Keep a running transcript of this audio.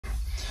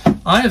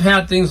I have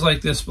had things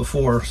like this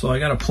before, so I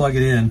got to plug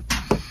it in.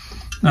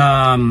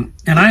 And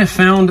I have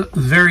found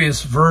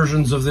various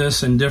versions of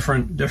this and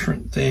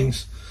different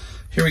things.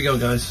 Here we go,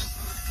 guys.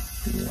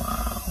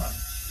 Wow.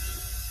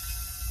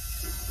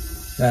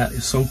 That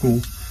is so cool.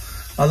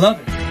 I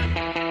love it.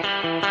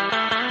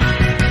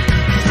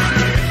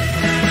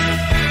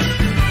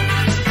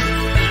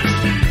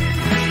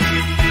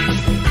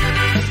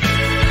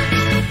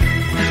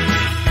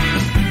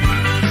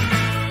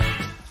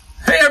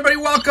 Hey everybody,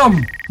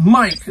 welcome.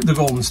 Mike, the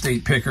Golden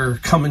State Picker,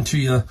 coming to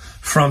you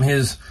from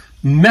his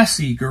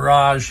messy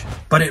garage,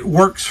 but it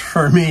works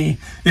for me.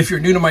 If you're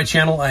new to my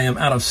channel, I am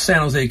out of San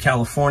Jose,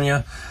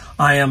 California.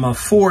 I am a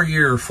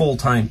 4-year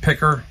full-time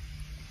picker.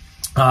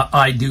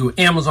 I do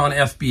Amazon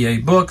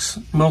FBA books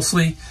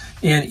mostly,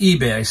 and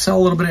eBay. I sell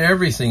a little bit of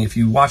everything. If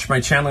you watch my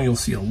channel, you'll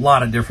see a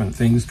lot of different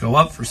things go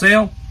up for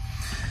sale.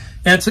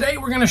 And today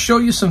we're going to show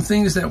you some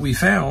things that we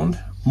found,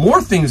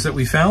 more things that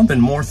we found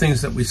than more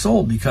things that we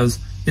sold, because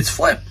it's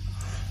flipped.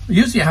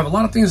 Usually I have a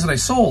lot of things that I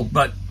sold,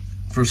 but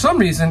for some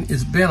reason,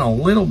 it's been a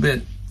little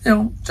bit,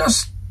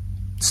 just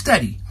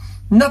steady.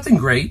 Nothing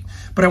great,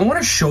 but I want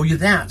to show you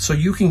that so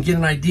you can get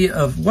an idea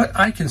of what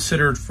I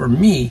considered for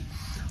me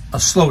a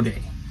slow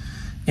day.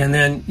 And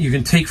then you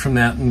can take from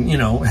that and,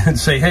 and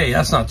say, hey,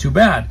 that's not too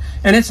bad.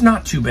 And it's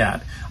not too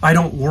bad. I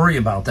don't worry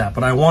about that,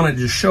 but I wanted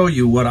to show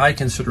you what I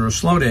consider a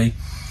slow day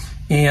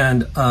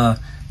and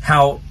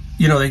how,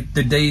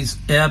 the days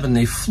ebb and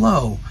they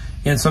flow.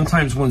 And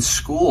sometimes when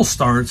school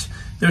starts,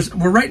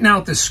 we're right now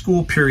at this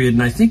school period,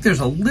 and I think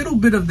there's a little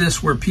bit of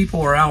this where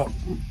people are out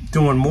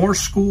doing more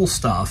school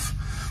stuff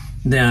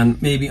than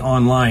maybe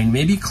online.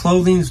 Maybe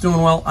clothing's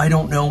doing well. I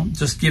don't know.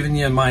 Just giving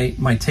you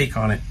my take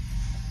on it.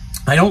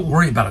 I don't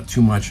worry about it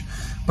too much,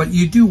 but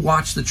you do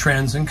watch the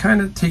trends and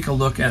kind of take a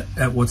look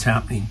at what's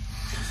happening.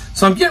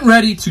 So I'm getting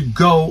ready to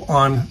go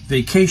on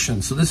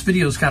vacation. So this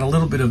video's got a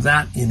little bit of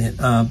that in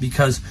it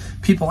because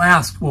people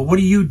ask, well, what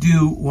do you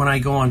do when I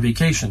go on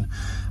vacation?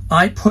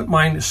 I put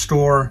my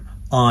store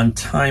on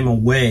time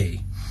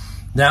away.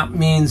 That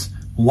means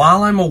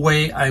while I'm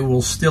away, I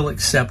will still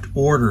accept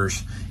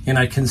orders, and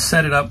I can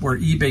set it up where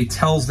eBay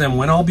tells them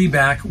when I'll be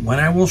back, when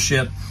I will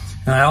ship,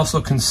 and I also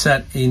can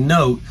set a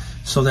note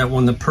so that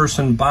when the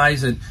person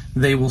buys it,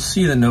 they will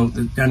see the note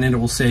and then it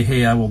will say,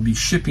 hey, I will be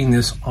shipping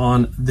this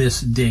on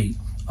this date,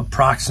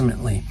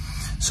 approximately,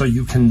 so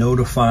you can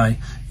notify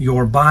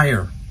your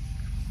buyer.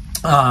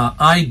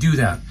 I do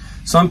that.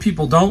 Some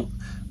people don't.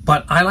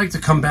 But I like to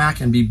come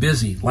back and be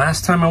busy.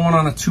 Last time I went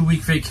on a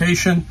 2-week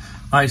vacation,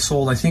 I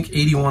sold, I think,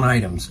 81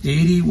 items.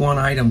 81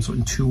 items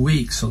in 2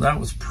 weeks. So that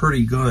was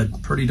pretty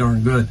good, pretty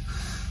darn good.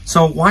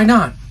 So why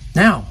not?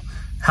 Now,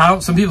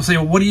 some people say,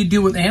 well, what do you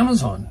do with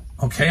Amazon?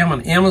 Okay, I'm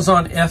an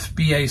Amazon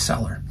FBA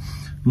seller,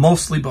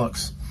 mostly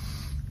books.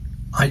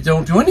 I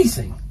don't do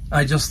anything.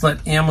 I just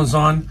let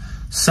Amazon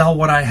sell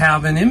what I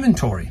have in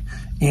inventory,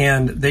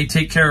 and they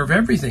take care of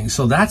everything.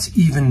 So that's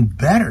even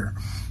better.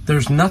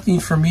 There's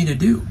nothing for me to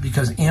do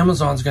because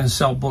Amazon's going to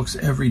sell books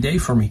every day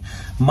for me.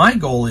 My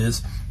goal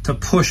is to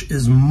push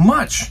as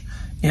much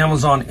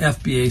Amazon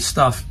FBA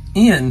stuff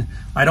in.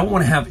 I don't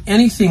want to have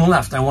anything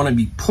left. I want to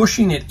be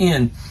pushing it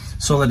in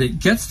so that it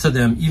gets to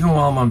them even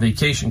while I'm on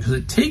vacation, because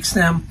it takes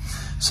them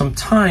some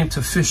time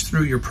to fish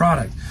through your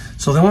product.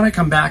 So then when I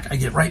come back, I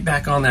get right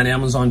back on that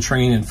Amazon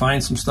train and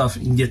find some stuff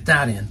and get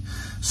that in.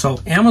 So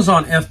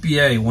Amazon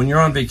FBA, when you're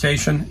on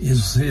vacation,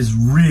 is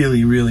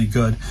really, really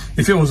good.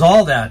 If it was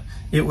all that,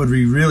 it would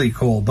be really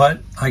cool.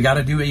 But I got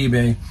to do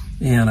eBay,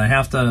 and I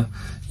have to,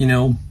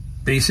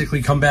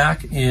 basically come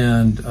back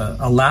and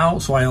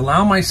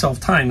allow myself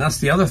time. That's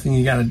the other thing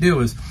you got to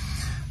do is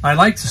I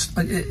like to,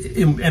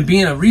 and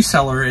being a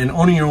reseller and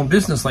owning your own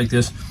business like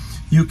this,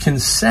 you can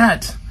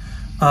set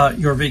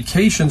your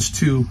vacations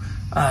to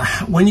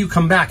when you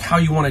come back, how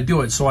you want to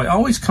do it. So I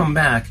always come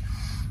back.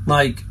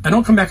 I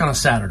don't come back on a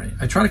Saturday.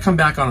 I try to come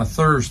back on a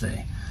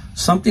Thursday,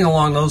 something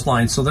along those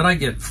lines, so that I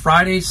get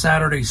Friday,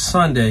 Saturday,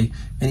 Sunday,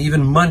 and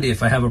even Monday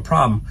if I have a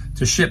problem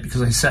to ship,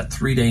 because I set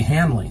 3-day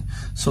handling.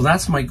 So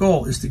that's my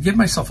goal, is to give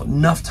myself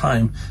enough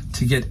time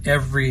to get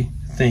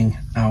everything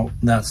out.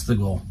 That's the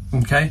goal,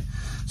 okay?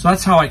 So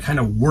that's how I kind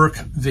of work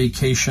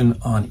vacation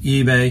on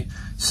eBay.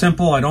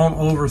 Simple, I don't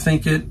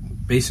overthink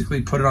it.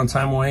 Basically put it on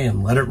time away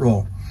and let it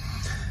roll.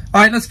 All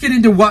right, let's get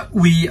into what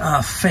we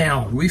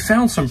found. We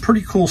found some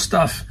pretty cool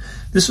stuff.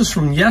 This is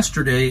from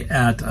yesterday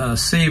at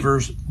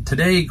Savers.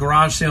 Today,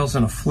 garage sales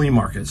and a flea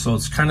market. So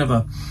it's kind of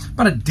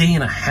about a day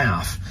and a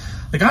half.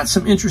 I got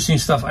some interesting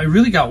stuff. I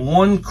really got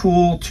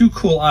two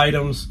cool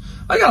items.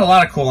 I got a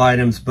lot of cool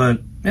items,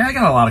 but yeah, I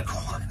got a lot of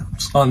cool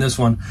items on this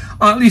one.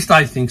 At least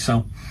I think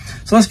so.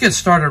 So let's get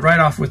started right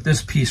off with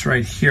this piece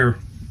right here.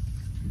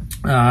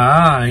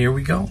 Here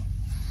we go.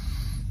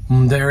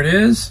 There it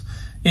is.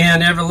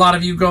 And a lot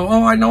of you go,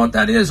 oh, I know what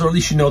that is, or at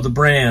least you know the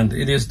brand.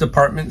 It is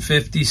Department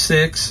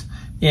 56,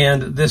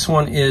 and this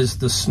one is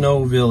the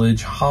Snow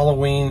Village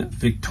Halloween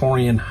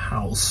Victorian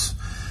House.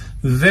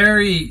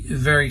 Very,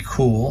 very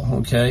cool,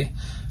 okay?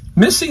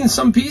 Missing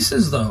some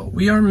pieces, though.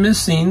 We are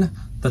missing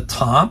the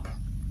top,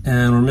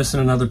 and we're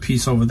missing another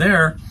piece over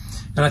there,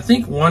 and I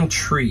think 1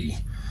 tree.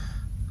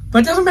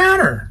 But it doesn't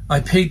matter.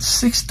 I paid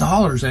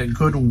 $6 at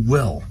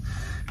Goodwill.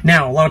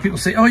 Now, a lot of people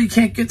say, oh, you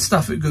can't get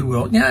stuff at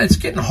Goodwill. Yeah, it's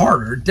getting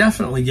harder,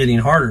 definitely getting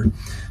harder.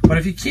 But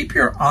if you keep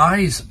your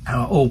eyes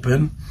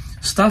open,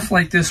 stuff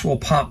like this will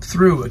pop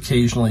through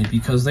occasionally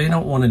because they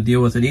don't want to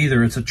deal with it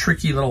either. It's a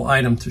tricky little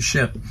item to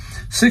ship.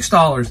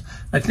 $6.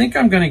 I think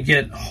I'm going to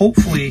get,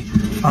 hopefully,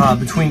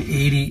 between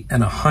 80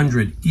 and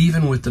 100,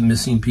 even with the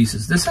missing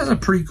pieces. This has a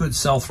pretty good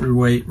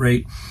sell-through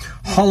rate.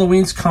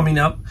 Halloween's coming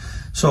up.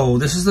 So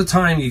this is the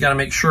time you got to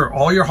make sure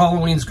all your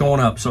Halloween's going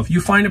up. So if you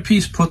find a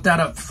piece, put that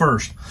up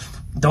first.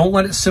 Don't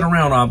let it sit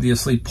around,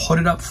 obviously. Put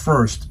it up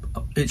first.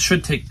 It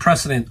should take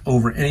precedent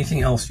over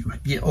anything else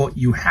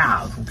you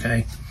have,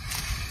 okay?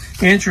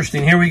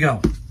 Interesting. Here we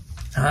go.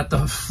 At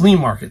the flea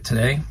market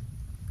today,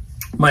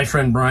 my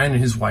friend Brian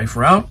and his wife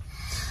were out.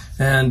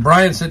 And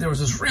Brian said there was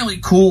this really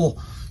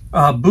cool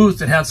booth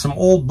that had some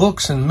old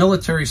books and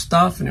military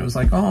stuff. And it was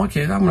like, oh,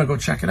 okay, I'm going to go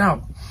check it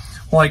out.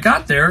 Well, I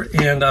got there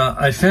and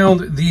I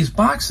found these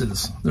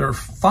boxes. There are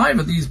 5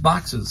 of these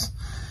boxes.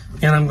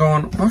 And I'm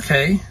going,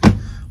 okay,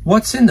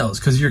 what's in those?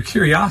 Because your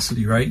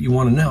curiosity, right? You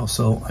want to know.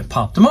 So I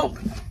popped them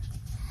open.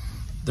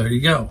 There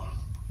you go.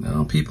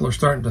 Now people are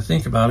starting to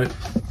think about it.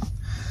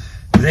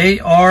 They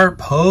are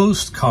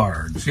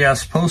postcards.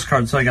 Yes,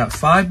 postcards. So I got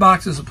 5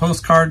 boxes of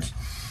postcards.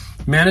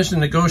 Managed to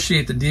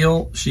negotiate the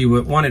deal. She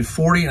wanted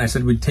 40, and I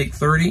said we'd take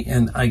 30,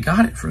 and I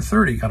got it for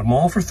 30. Got them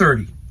all for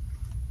 30.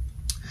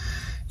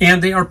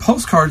 And they are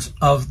postcards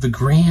of the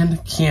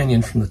Grand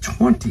Canyon from the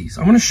 20s.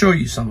 I'm going to show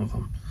you some of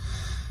them.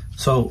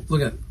 So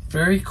look at,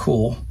 very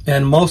cool.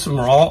 And most of them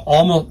are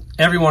almost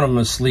every one of them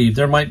is sleeved.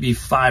 There might be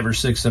 5 or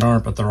 6 that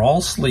aren't, but they're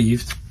all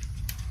sleeved.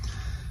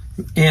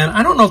 And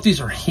I don't know if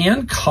these are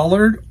hand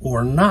colored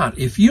or not.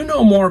 If you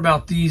know more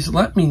about these,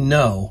 let me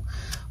know.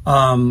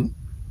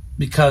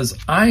 Because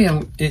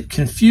it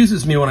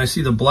confuses me when I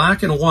see the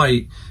black and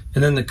white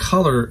and then the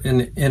color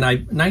in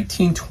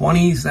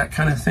 1920s, that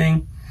kind of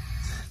thing.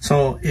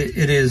 So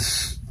it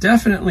is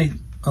definitely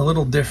a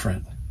little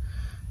different.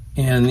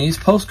 And these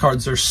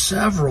postcards, there's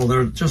several.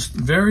 They're just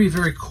very,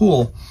 very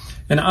cool.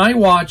 And I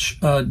watch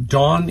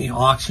Don, the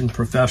auction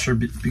professor,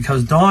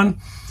 because Don,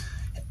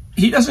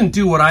 he doesn't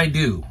do what I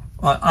do.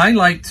 I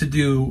like to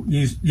do,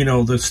 you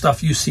know, the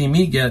stuff you see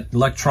me get,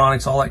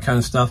 electronics, all that kind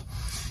of stuff.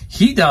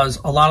 He does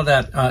a lot of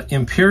that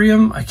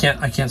Imperium. I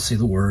can't say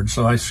the word,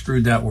 so I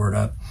screwed that word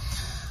up.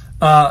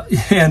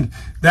 And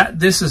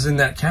this is in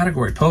that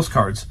category,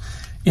 postcards.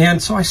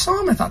 And so I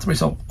saw him. I thought to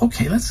myself,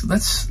 okay,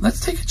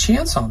 let's take a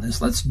chance on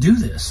this. Let's do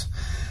this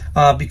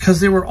because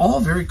they were all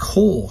very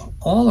cool,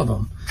 all of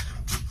them,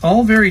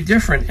 all very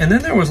different. And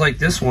then there was like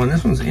this one.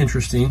 This one's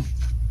interesting.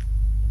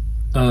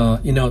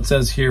 You know, it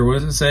says here, what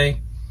does it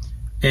say?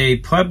 A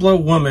Pueblo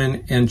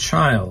woman and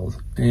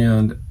child,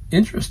 and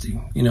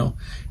interesting, you know.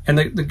 And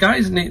the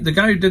guy's name, the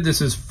guy who did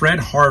this is Fred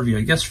Harvey.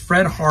 I guess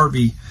Fred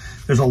Harvey.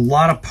 There's a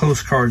lot of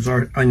postcards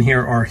on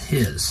here are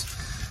his.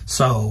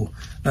 So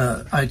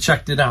I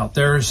checked it out.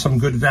 There's some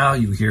good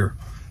value here.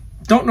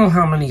 Don't know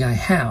how many I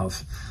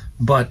have,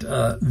 but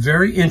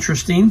very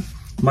interesting.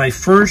 My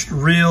first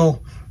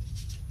real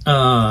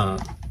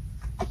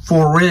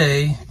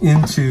foray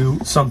into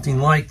something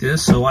like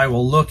this. So I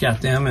will look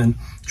at them and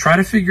try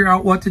to figure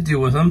out what to do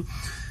with them.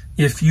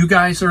 If you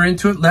guys are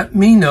into it, let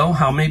me know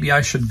how maybe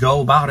I should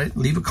go about it.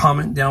 Leave a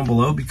comment down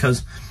below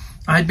because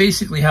I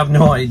basically have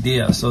no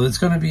idea. So it's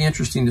going to be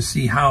interesting to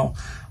see how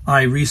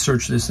I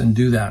research this and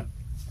do that.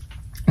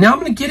 Now I'm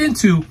going to get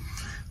into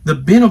the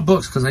bin of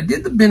books because I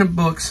did the bin of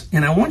books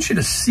and I want you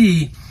to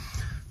see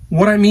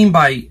what I mean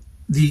by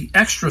the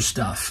extra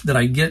stuff that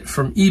I get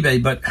from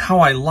eBay, but how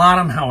I lot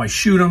them, how I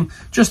shoot them,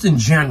 just in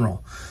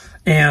general,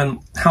 and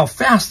how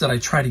fast that I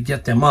try to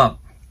get them up.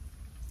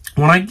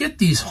 When I get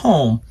these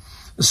home,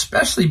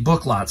 especially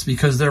book lots,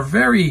 because they're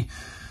very,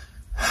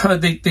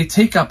 they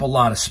take up a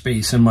lot of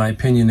space in my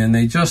opinion, and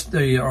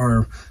they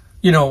are,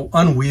 you know,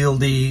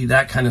 unwieldy,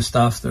 that kind of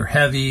stuff. They're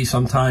heavy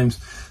sometimes.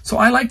 So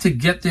I like to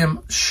get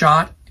them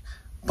shot,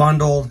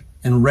 bundled,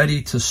 and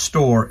ready to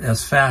store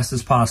as fast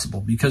as possible.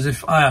 Because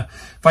if I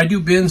do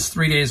bins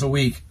 3 days a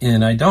week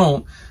and I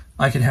don't,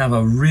 I could have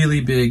a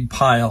really big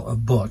pile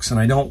of books, and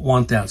I don't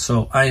want that.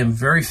 So I am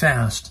very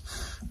fast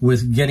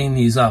with getting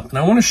these up. And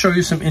I want to show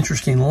you some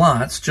interesting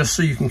lots just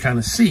so you can kind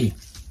of see.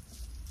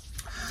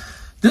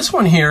 This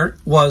one here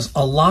was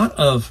a lot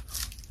of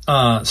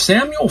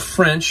Samuel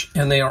French,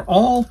 and they are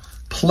all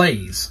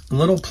plays,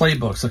 little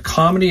playbooks. A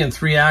Comedy in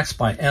 3 Acts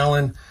by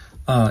Alan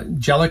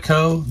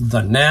Jellicoe,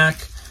 The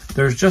Knack.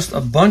 There's just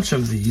a bunch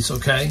of these,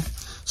 okay?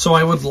 So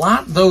I would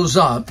lot those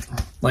up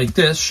like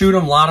this, shoot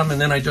them, lot them,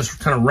 and then I just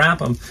kind of wrap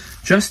them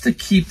just to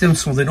keep them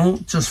so they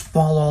don't just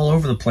fall all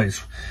over the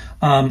place.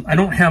 I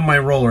don't have my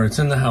roller. It's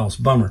in the house.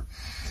 Bummer.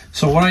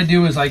 So what I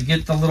do is I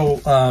get the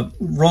little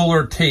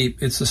roller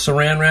tape. It's a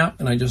saran wrap,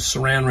 and I just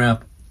saran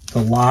wrap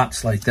the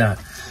lots like that.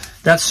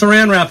 That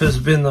saran wrap has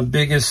been the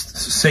biggest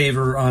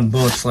saver on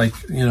books, like,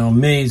 you know,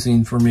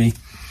 amazing for me.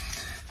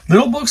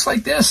 Little books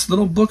like this,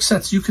 little book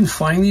sets, you can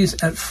find these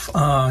at,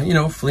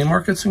 flea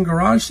markets and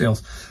garage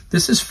sales.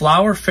 This is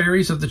Flower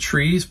Fairies of the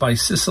Trees by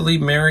Cicely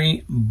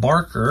Mary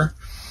Barker.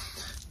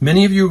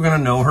 Many of you are going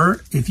to know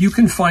her. If you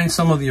can find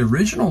some of the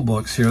original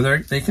books here,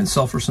 they can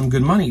sell for some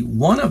good money.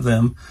 One of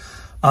them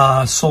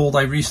sold,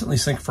 I recently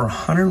think, for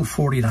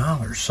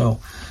 $140. So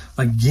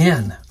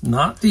again,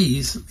 not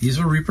these. These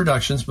are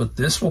reproductions, but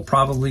this will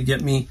probably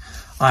get me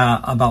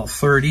about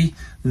 30.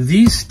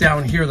 These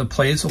down here, the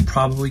plays, will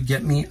probably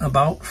get me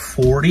about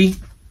 40.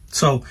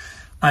 So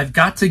I've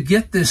got to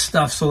get this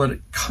stuff so that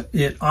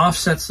it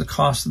offsets the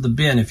cost of the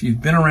bin. If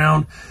you've been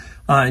around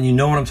and you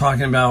know what I'm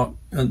talking about,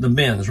 the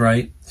bins,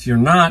 right? If you're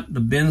not, the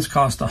bins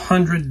cost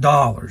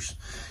 $100.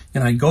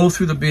 And I go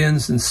through the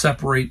bins and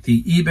separate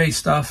the eBay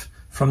stuff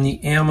from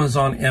the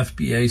Amazon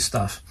FBA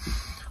stuff.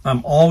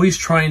 I'm always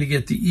trying to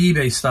get the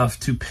eBay stuff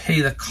to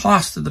pay the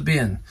cost of the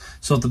bin.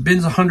 So if the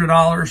bin's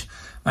 $100,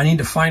 I need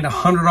to find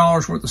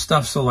 $100 worth of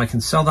stuff so I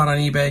can sell that on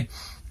eBay.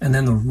 And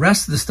then the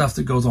rest of the stuff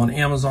that goes on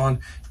Amazon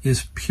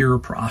is pure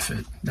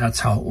profit. That's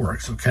how it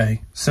works,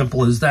 okay?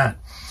 Simple as that.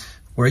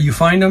 Where you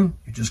find them,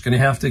 you're just going to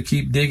have to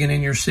keep digging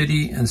in your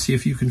city and see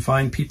if you can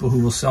find people who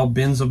will sell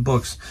bins of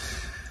books.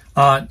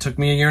 It took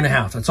me 1.5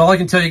 years. That's all I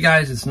can tell you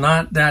guys. It's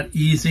not that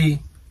easy.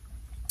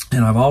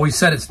 And I've always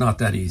said it's not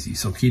that easy.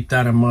 So keep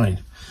that in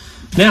mind.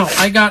 Now,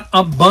 I got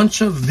a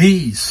bunch of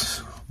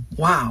these.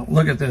 Wow,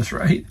 look at this,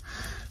 right?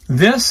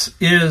 This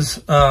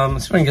is,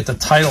 let's see if I can get the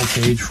title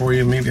page for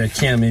you. Maybe I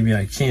can, maybe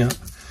I can't.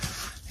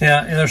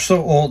 Yeah, and they're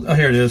so old. Oh,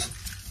 here it is.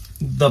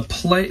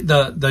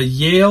 The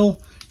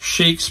Yale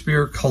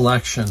Shakespeare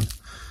collection.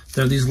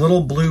 They're these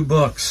little blue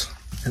books.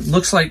 It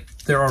looks like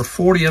there are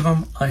 40 of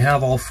them. I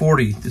have all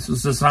 40. This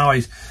is how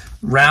I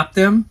wrap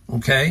them,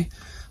 okay?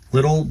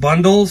 Little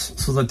bundles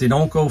so that they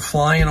don't go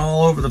flying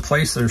all over the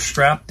place. They're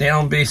strapped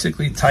down,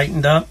 basically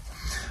tightened up.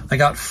 I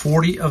got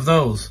 40 of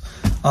those.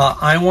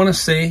 I want to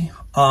say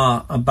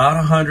about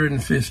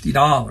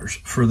 $150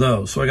 for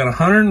those. So I got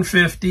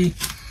 150,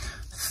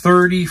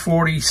 30,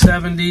 40,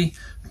 70,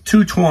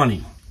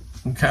 220,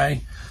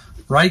 okay?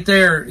 Right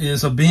there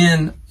is a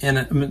bin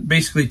and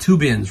basically 2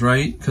 bins,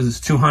 right? Because it's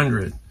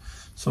 200.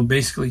 So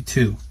basically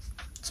 2.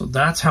 So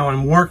that's how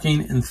I'm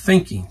working and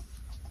thinking.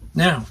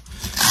 Now,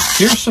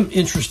 here's some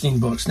interesting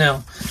books.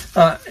 Now,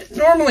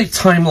 normally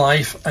Time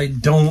Life, I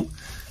don't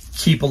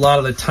keep a lot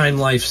of the Time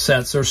Life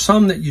sets. There's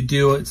some that you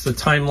do. It's the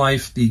Time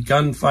Life, the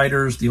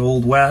Gunfighters, the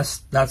Old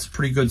West. That's a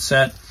pretty good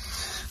set.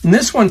 And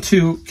this one,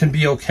 too, can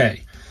be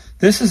okay.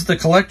 This is the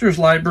Collector's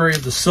Library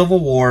of the Civil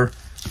War,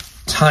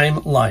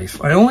 Time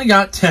Life. I only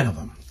got 10 of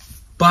them,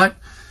 but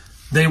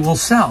they will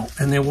sell,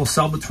 and they will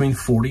sell between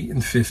 $40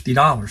 and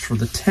 $50 for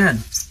the 10,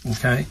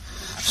 okay?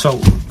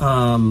 So,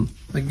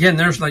 again,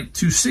 there's like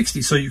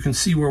 $260, so you can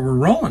see where we're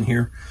rolling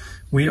here.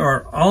 We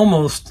are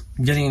almost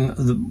getting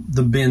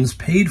the bins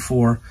paid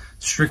for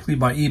strictly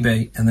by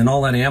eBay, and then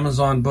all that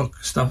Amazon book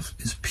stuff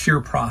is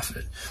pure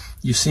profit.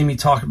 You see me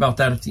talk about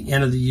that at the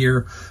end of the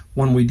year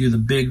when we do the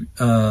big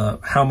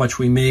how much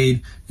we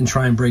made and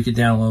try and break it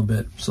down a little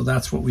bit. So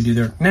that's what we do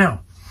there.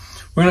 Now,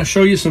 we're going to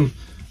show you some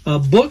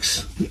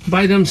books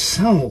by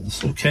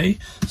themselves, okay?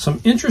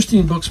 Some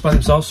interesting books by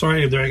themselves.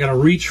 Sorry, I got to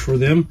reach for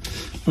them.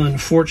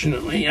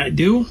 Unfortunately, I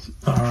do.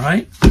 All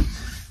right.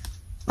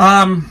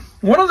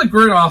 One of the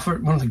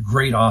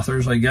great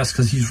authors, I guess,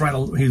 because he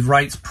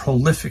writes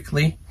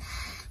prolifically.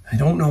 I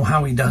don't know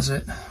how he does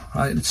it.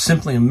 It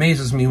simply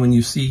amazes me when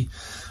you see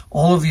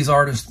all of these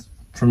artists,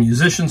 from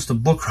musicians to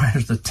book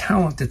writers, the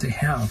talent that they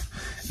have,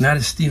 and that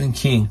is Stephen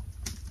King.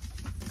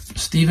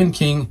 Stephen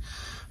King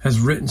has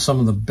written some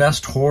of the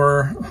best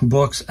horror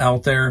books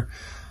out there.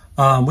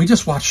 We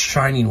just watched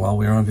Shining while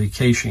we were on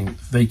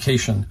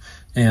vacation,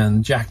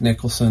 and Jack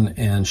Nicholson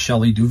and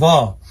Shelley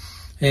Duvall.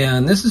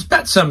 And this is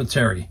Pet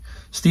Sematary,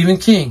 Stephen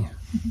King.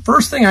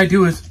 First thing I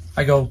do is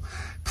I go,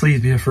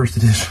 please be a first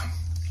edition.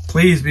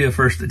 Please be a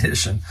first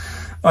edition.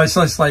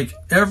 So it's like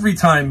every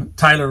time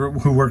Tyler,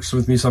 who works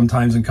with me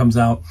sometimes and comes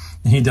out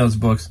and he does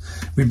books,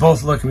 we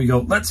both look and we go,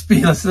 let's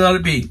let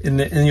it be. And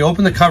you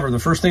open the cover. The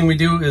first thing we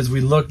do is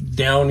we look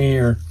down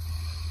here,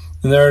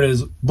 and there it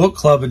is, book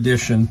club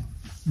edition.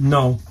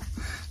 No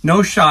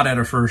shot at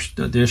a first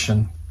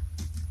edition,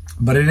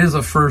 but it is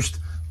a first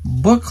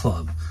book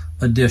club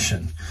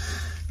edition.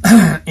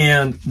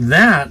 And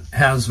that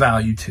has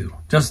value too.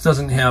 Just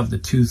doesn't have the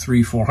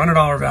 $200, $300,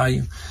 $400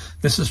 value.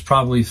 This is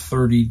probably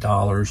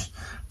 $30.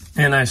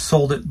 And I've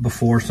sold it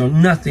before, so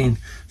nothing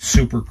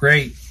super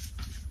great.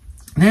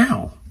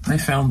 Now, I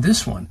found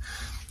this one.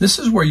 This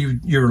is where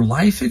your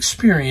life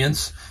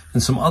experience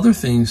and some other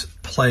things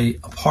play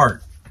a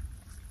part.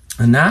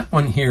 And that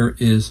one here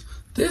is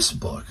this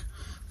book,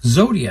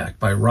 Zodiac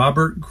by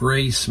Robert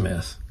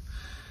Graysmith.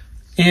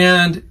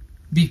 And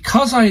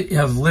because I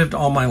have lived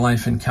all my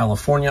life in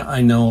California, I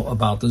know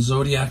about the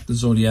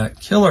Zodiac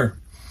Killer.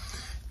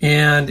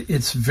 And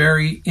it's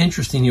very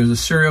interesting. He was a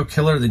serial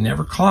killer. They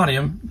never caught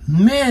him.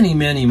 Many,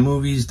 many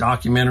movies,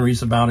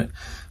 documentaries about it.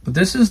 But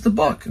this is the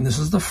book, and this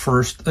is the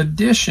first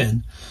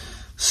edition.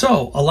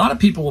 So a lot of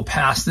people will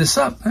pass this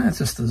up. It's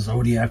just the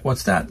Zodiac.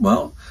 What's that?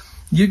 Well,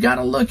 you got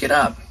to look it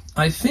up.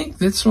 I think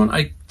this one,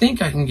 I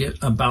think I can get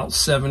about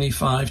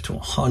 $75 to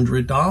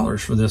 $100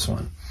 for this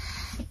one.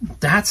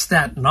 That's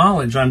that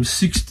knowledge. I'm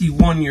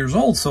 61 years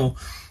old, so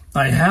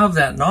I have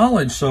that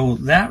knowledge, so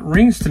that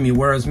rings to me,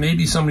 whereas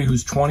maybe somebody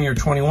who's 20 or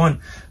 21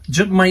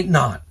 just might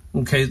not.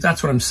 Okay,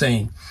 that's what I'm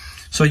saying.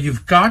 So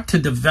you've got to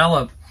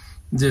develop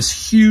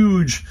this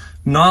huge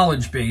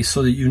knowledge base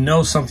so that you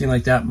know something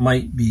like that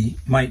might be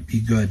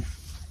good.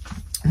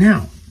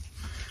 Now,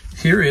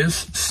 here is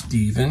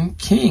Stephen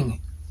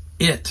King,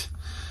 It.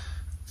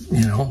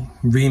 You know,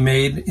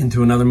 remade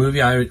into another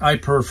movie. I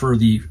prefer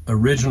the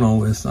original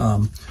with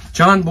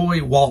John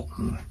Boy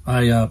Walton.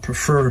 I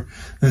prefer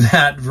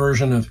that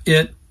version of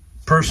It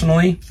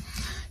personally.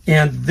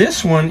 And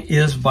this one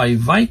is by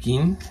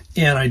Viking,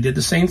 and I did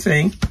the same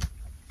thing.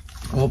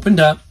 Opened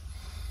up,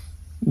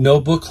 no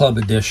book club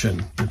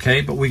edition,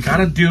 okay? But we got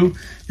to do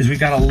is we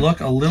got to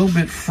look a little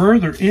bit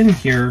further in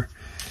here,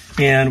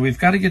 and we've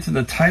got to get to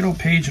the title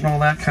page and all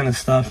that kind of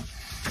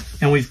stuff.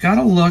 And we've got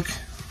to look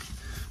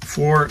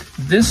for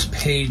this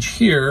page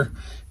here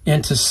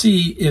and to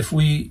see if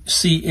we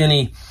see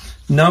any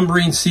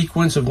numbering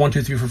sequence of 1,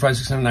 2, 3, 4, 5,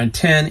 6, 7, 9,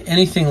 10,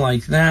 anything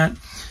like that.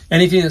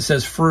 Anything that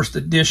says first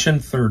edition,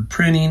 third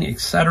printing,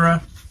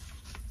 etc.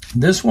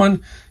 This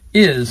one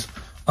is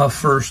a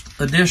first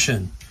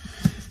edition.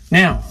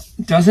 Now,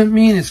 doesn't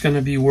mean it's going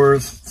to be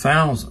worth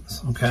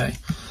thousands, okay?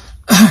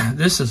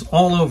 This is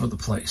all over the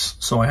place,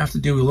 so I have to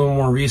do a little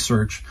more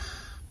research.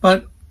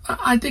 But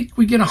I think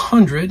we get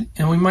 100,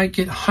 and we might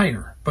get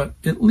higher, but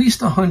at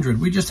least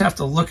 100. We just have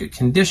to look at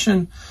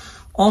condition,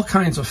 all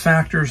kinds of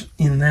factors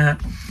in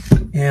that,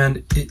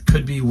 and it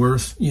could be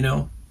worth, you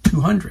know,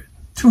 200.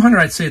 200,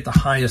 I'd say at the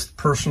highest,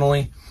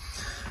 personally.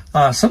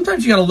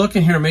 Sometimes you got to look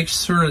in here and make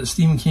sure that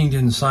Stephen King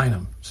didn't sign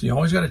them. So you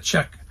always got to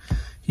check.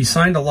 He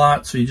signed a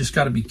lot, so you just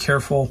got to be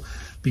careful.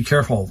 Be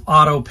careful of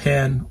auto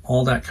pen,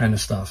 all that kind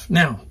of stuff.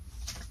 Now,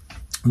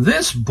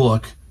 this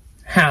book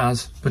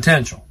has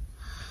potential.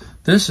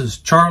 This is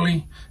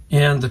Charlie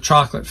and the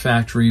Chocolate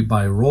Factory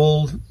by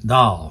Roald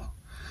Dahl.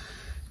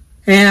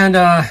 And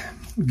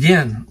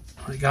again,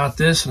 I got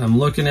this and I'm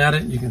looking at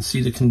it. You can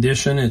see the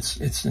condition.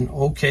 It's an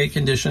okay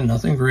condition,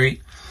 nothing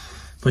great.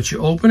 But you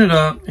open it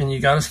up and you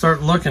got to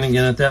start looking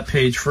again at that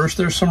page. First,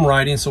 there's some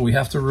writing, so we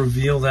have to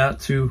reveal that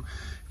to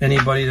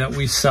anybody that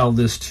we sell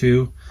this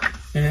to.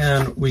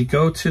 And we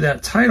go to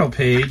that title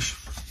page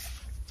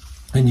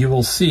and you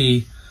will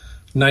see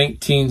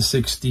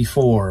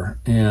 1964,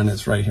 and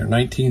it's right here,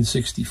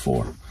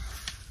 1964,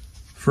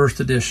 first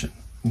edition,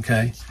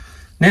 okay?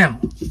 Now,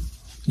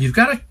 you've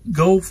got to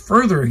go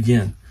further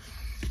again.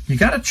 You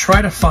got to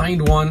try to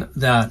find one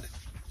that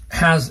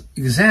has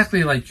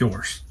exactly like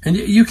yours, and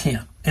you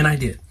can, and I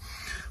did.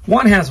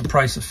 One has a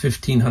price of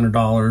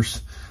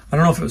 $1,500. I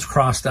don't know if it was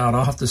crossed out.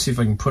 I'll have to see if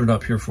I can put it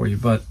up here for you,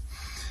 but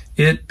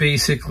it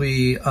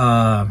basically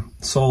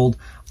sold.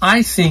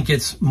 I think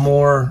it's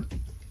more,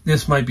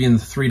 this might be in the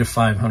 $300 to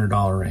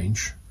 $500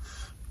 range.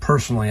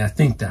 Personally, I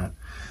think that.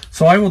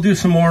 So I will do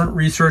some more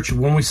research.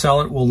 When we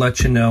sell it, we'll let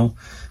you know.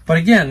 But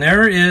again,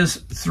 there is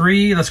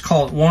 3, let's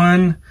call it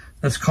 1,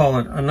 let's call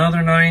it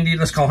another 90,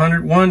 let's call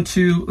 100, 1,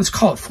 2, let's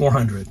call it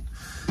 400.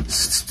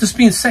 Just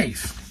being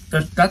safe.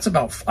 That's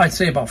about, I'd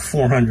say about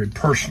 400.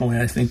 Personally,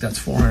 I think that's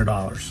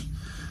 $400.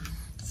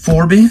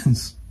 4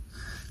 bins.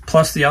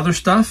 Plus the other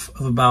stuff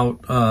of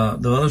about,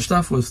 the other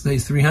stuff was, say,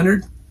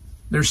 300.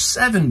 There's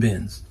 7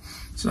 bins.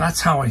 So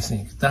that's how I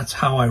think. That's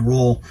how I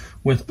roll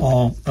with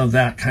all of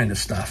that kind of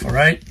stuff, all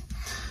right?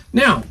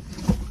 Now,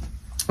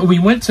 we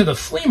went to the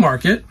flea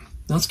market.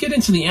 Let's get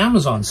into the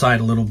Amazon side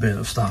a little bit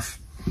of stuff.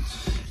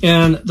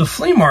 And the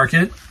flea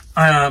market,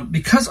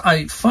 because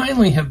I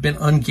finally have been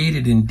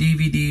ungated in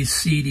DVDs,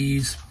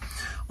 CDs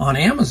on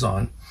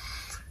Amazon,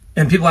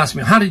 and people ask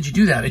me, how did you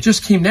do that? It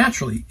just came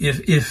naturally.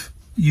 If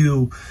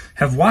you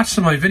have watched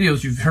some of my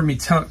videos, you've heard me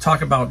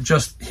talk about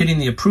just hitting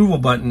the approval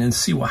button and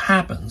see what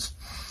happens.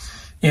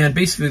 And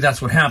basically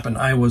that's what happened.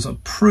 I was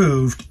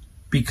approved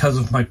because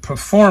of my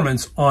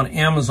performance on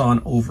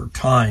Amazon over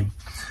time.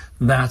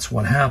 That's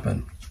what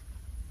happened.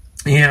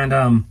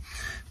 And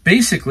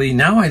basically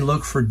now I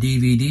look for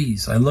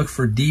DVDs. I look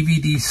for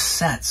DVD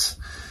sets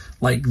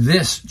like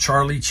this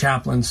Charlie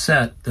Chaplin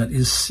set that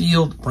is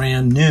sealed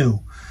brand new.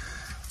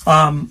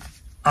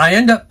 I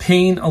end up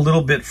paying a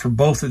little bit for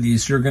both of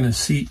these. You're going to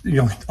see,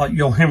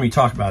 you'll hear me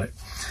talk about it.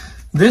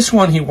 This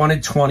one, he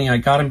wanted 20. I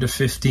got him to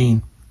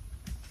 15.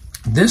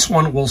 This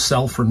one will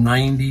sell for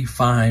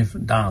 $95,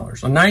 or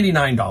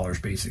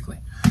 $99 basically.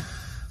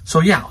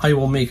 So yeah, I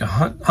will make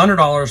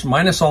 $100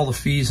 minus all the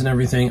fees and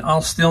everything.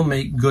 I'll still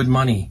make good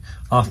money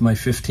off my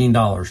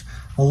 $15.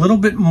 A little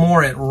bit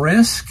more at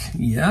risk,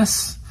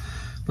 yes,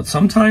 but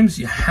sometimes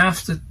you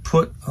have to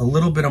put a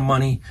little bit of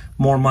money,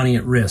 more money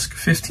at risk.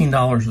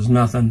 $15 is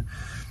nothing.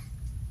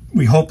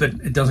 We hope that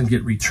it doesn't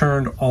get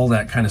returned, all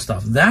that kind of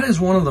stuff. That is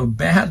one of the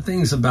bad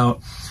things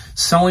about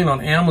selling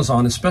on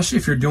Amazon, especially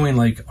if you're doing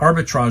like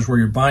arbitrage where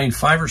you're buying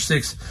 5 or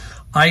 6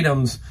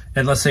 items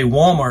at, let's say,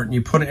 Walmart, and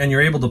you put it, and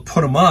you're able to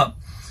put them up,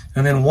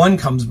 and then one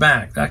comes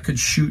back. That could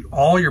shoot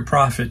all your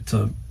profit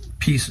to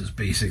pieces,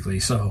 basically.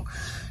 So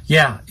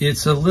yeah,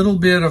 it's a little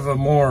bit of a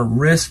more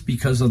risk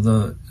because of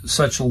the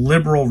such a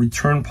liberal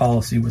return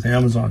policy with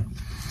Amazon.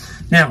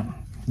 Now,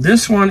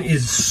 this one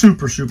is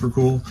super, super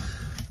cool.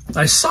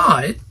 I saw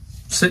it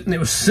sitting, it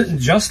was sitting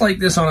just like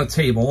this on a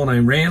table, and I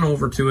ran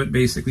over to it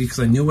basically because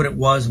I knew what it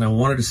was and I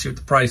wanted to see what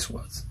the price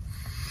was.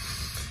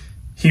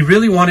 He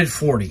really wanted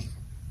 40.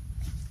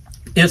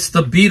 It's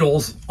the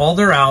Beatles, all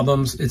their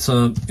albums. It's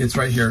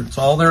right here. It's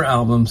all their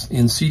albums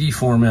in CD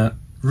format.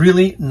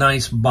 Really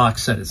nice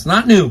box set. It's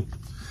not new,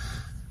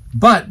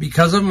 but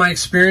because of my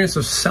experience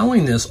of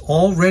selling this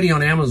already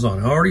on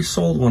Amazon, I already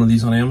sold one of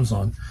these on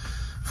Amazon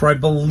for, I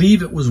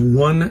believe it was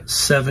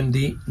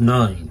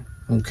 $179.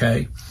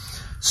 Okay,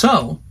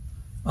 so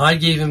I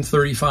gave him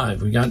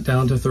 35. We got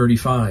down to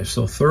 35.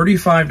 So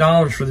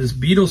 $35 for this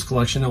Beatles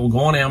collection that will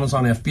go on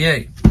Amazon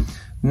FBA.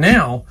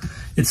 Now,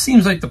 it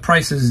seems like the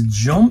price has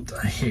jumped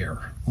a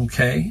hair,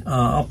 okay?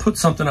 I'll put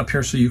something up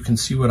here so you can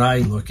see what I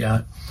look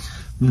at.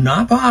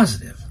 Not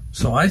positive.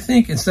 So I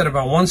think instead of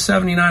about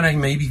 $179, I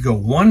can maybe go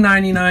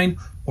 $199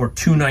 or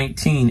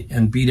 $219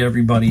 and beat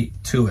everybody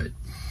to it.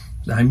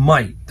 I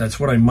might. That's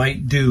what I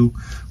might do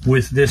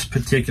with this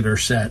particular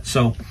set.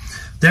 So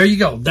there you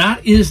go.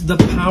 That is the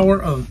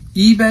power of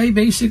eBay,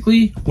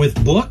 basically,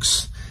 with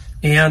books,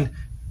 and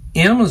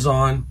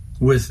Amazon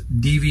with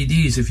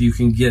DVDs, if you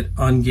can get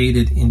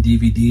ungated in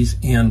DVDs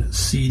and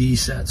CD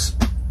sets.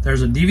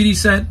 There's a DVD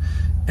set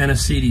and a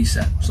CD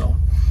set. So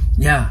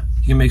yeah,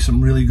 you can make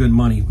some really good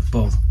money with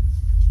both.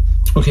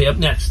 Okay, up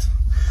next,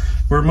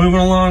 we're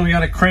moving along. We got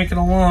to crank it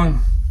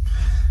along.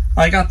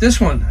 I got this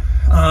one.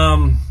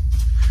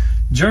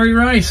 Jerry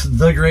Rice,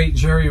 the great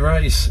Jerry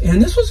Rice.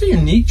 And this was a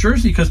unique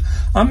jersey because,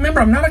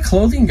 remember, I'm not a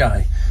clothing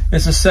guy.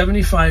 It's a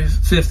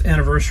 75th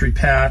anniversary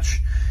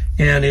patch,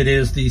 and it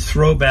is the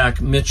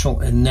throwback Mitchell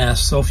and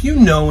Ness. So if you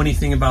know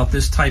anything about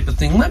this type of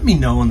thing, let me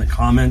know in the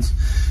comments.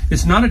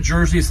 It's not a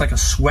jersey. It's like a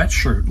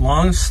sweatshirt,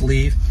 long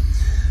sleeve.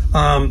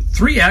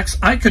 3X,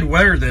 I could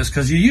wear this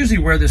because you usually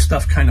wear this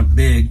stuff kind of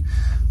big.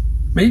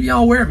 Maybe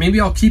I'll wear it.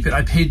 Maybe I'll keep it.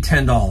 I paid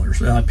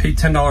 $10. I paid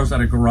 $10 at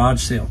a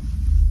garage sale.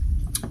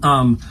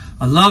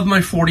 I love my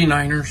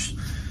 49ers.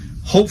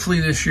 Hopefully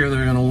this year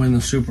they're going to win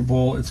the Super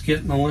Bowl. It's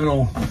getting a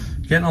little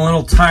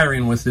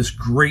tiring with this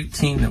great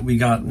team that we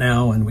got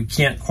now, and we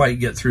can't quite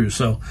get through.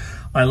 So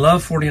I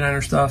love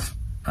 49er stuff.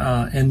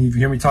 And if you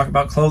hear me talk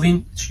about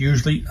clothing, it's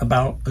usually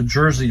about a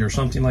jersey or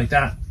something like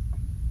that.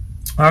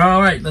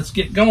 All right, let's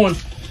get going.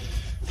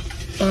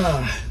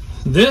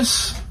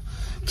 This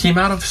came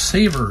out of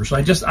Savers.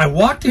 I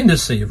walked into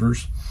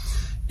Savers,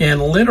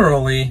 and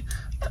literally,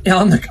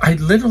 I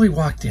literally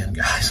walked in,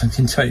 guys. I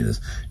can tell you this.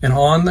 And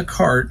on the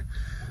cart,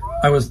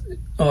 I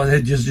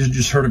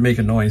just heard it make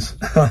a noise.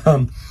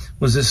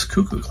 Was this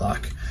cuckoo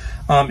clock?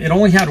 It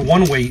only had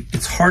one weight.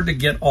 It's hard to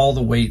get all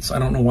the weights. I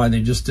don't know why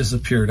they just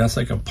disappeared. That's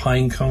like a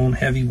pine cone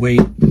heavy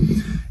weight.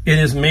 It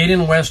is made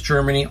in West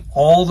Germany.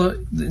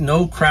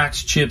 No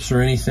cracks, chips, or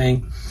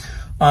anything.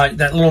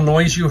 That little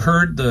noise you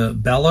heard, the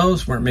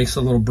bellows, where it makes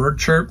a little bird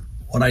chirp.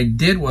 What I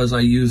did was I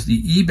used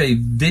the eBay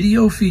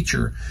video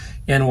feature,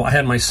 and I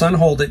had my son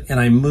hold it, and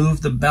I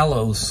moved the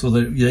bellows so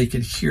that they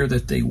could hear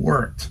that they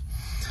worked.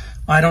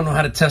 I don't know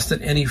how to test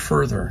it any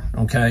further,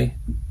 okay?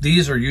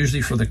 These are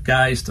usually for the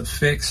guys to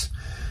fix.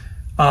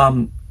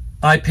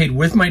 I paid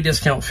with my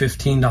discount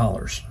 $15.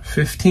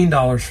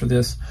 $15 for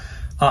this.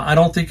 I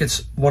don't think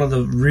it's one of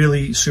the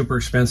really super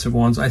expensive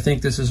ones. I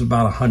think this is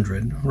about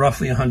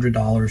roughly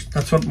 $100.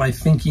 That's what my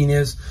thinking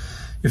is.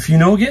 If you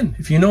know, again,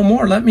 if you know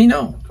more, let me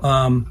know.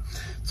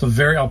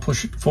 I'll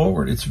push it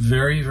forward. It's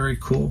very, very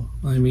cool.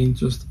 I mean,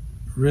 just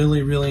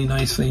really, really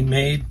nicely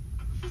made.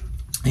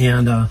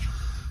 And,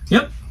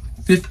 yep,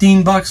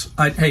 15 bucks.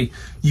 Hey,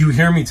 you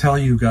hear me tell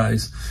you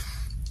guys,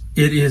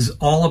 it is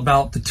all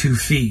about the 2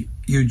 feet.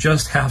 You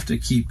just have to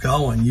keep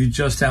going. You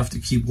just have to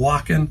keep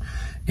walking,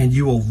 and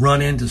you will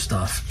run into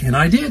stuff. And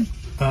I did.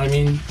 I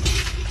mean,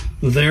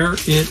 there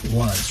it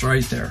was,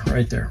 right there,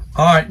 right there.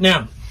 All right,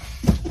 now,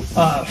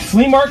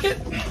 flea market,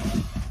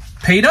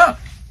 paid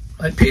up.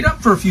 I paid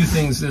up for a few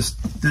things this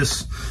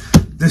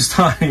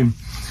time.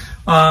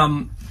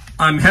 I'm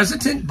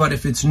hesitant, but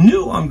if it's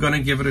new, I'm going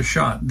to give it a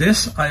shot.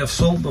 This I have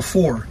sold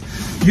before.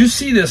 You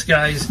see this,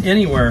 guys,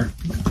 anywhere,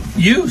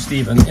 used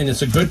even, and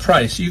it's a good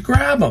price. You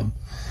grab them.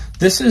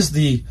 This is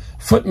the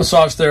foot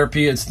massage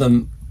therapy. It's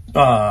the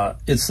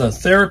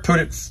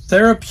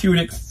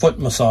therapeutic foot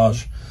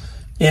massage,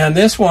 and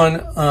this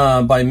one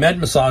by Med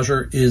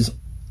Massager is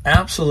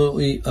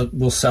absolutely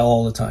will sell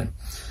all the time.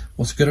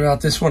 What's good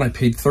about this one? I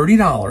paid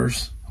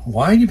 $30.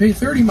 Why did you pay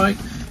 $30, Mike?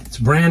 It's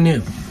brand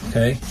new.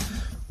 Okay,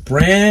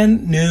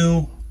 brand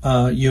new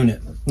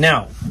unit.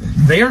 Now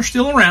they are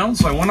still around,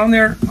 so I went on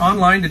there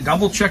online to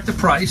double check the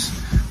price.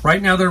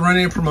 Right now they're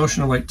running a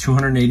promotion of like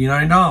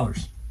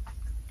 $289.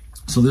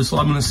 So this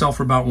I'm going to sell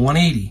for about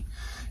 $180,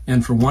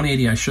 and for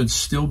 $180 I should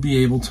still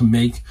be able to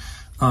make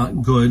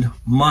good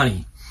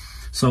money.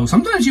 So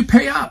sometimes you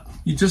pay up.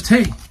 You just,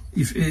 hey,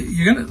 if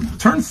you're going to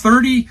turn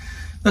 30,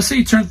 let's say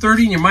you turn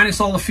 30 and you minus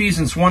all the fees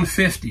and it's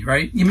 $150,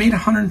 right? You made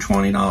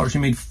 $120.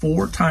 You made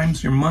 4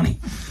 times your money.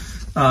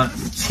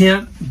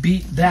 Can't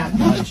beat that,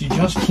 guys. You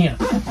just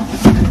can't.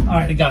 All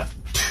right, I got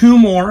 2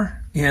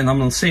 more, and I'm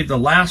going to save the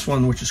last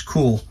one, which is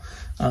cool.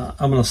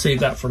 I'm going to save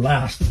that for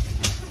last.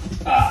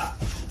 I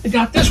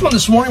got this one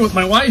this morning with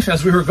my wife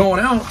as we were going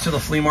out to the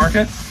flea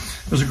market.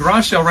 There's a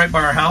garage sale right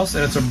by our house,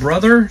 and it's a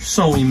Brother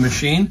sewing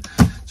machine.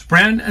 It's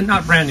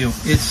not brand new.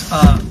 It's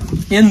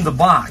in the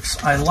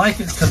box. I like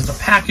it because the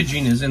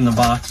packaging is in the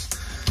box,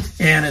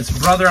 and it's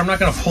Brother. I'm not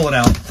going to pull it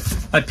out.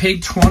 I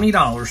paid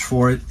 $20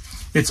 for it.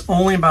 It's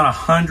only about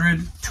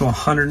 $100 to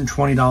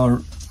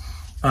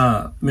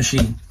 $120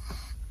 machine,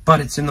 but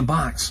it's in the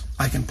box.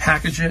 I can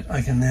package it.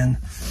 I can then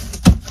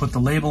put the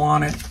label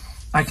on it.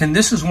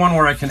 This is one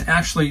where I can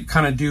actually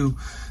kind of do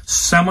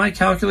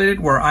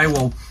semi-calculated, where I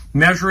will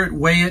measure it,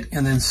 weigh it,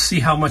 and then see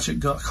how much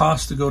it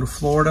costs to go to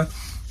Florida.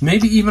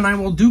 Maybe even I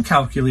will do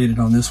calculated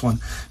on this one,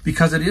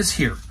 because it is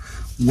here.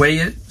 Weigh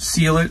it,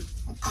 seal it,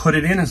 put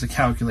it in as a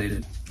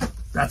calculated.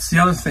 That's the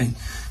other thing.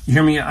 You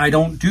hear me? I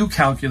don't do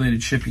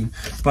calculated shipping.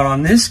 But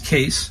on this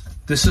case,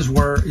 this is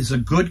where is a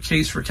good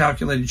case for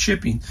calculated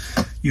shipping.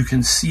 You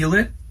can seal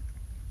it,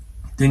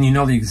 then you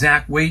know the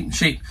exact weight and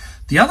shape.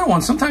 The other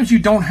one, sometimes you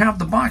don't have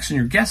the box and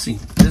you're guessing.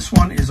 This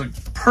one is a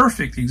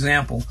perfect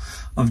example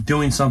of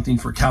doing something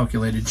for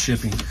calculated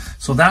shipping.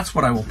 So that's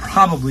what I will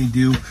probably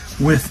do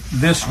with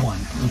this one,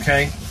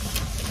 okay?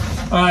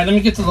 All right, let me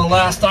get to the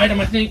last item.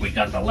 I think we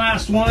got the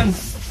last one.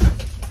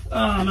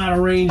 I'm out of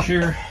range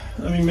here.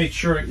 Let me make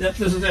sure. Yep,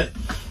 this is it.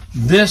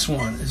 This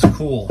one is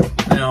cool.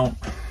 Now,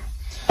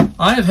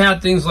 I have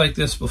had things like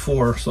this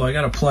before, so I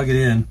got to plug it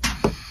in.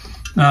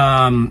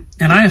 And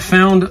I have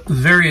found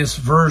various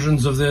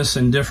versions of this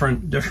and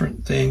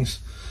different things.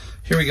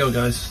 Here we go,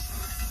 guys.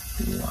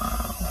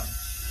 Wow.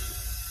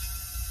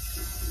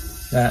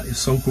 That is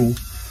so cool.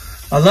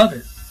 I love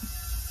it.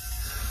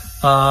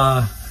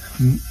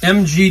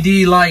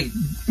 MGD light,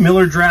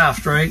 Miller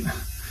Draft, right?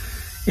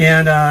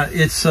 And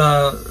it's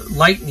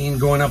lightning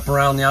going up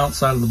around the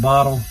outside of the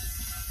bottle.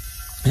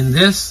 And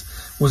this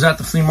was at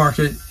the flea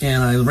market,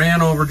 and I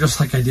ran over just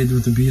like I did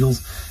with the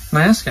Beatles. And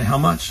I asked him how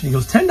much. And he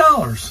goes, $10.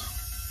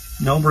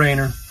 No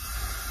brainer.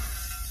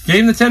 Gave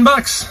him the 10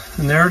 bucks,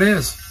 and there it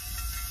is.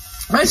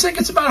 I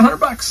think it's about 100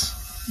 bucks.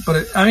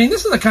 But I mean,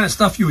 this is the kind of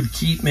stuff you would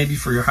keep maybe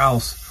for your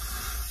house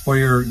or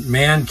your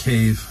man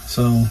cave.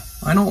 So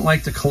I don't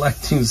like to collect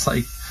things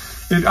like,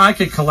 I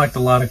could collect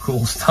a lot of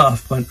cool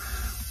stuff, but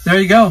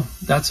there you go.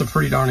 That's a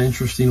pretty darn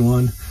interesting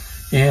one.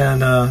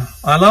 And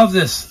I love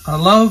this. I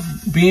love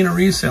being a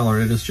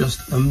reseller. It is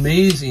just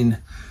amazing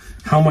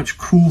how much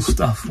cool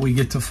stuff we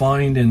get to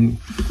find and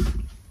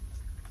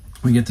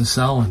we get to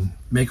sell and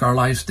make our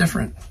lives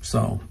different.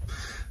 So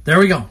there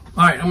we go. All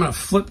right, I'm going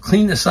to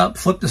clean this up,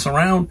 flip this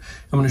around.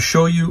 I'm going to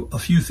show you a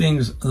few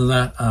things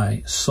that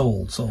I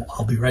sold. So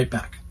I'll be right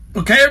back.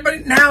 Okay,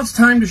 everybody, now it's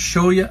time to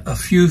show you a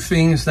few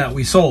things that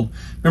we sold.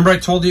 Remember I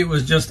told you it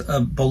was just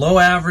a below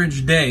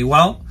average day.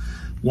 Well,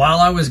 while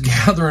I was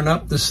gathering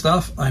up this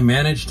stuff, I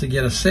managed to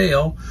get a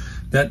sale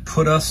that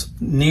put us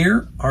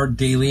near our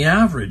daily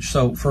average.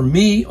 So for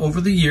me,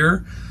 over the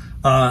year,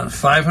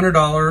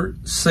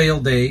 $500 sale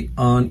day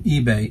on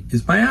eBay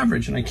is my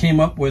average. And I came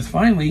up with,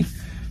 finally,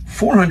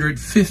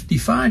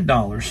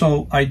 $455.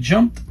 So I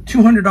jumped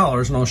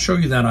 $200, and I'll show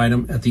you that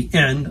item at the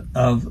end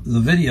of the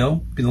video.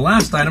 Be the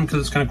last item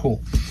because it's kind of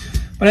cool.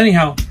 But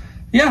anyhow,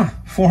 yeah,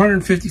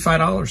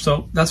 $455.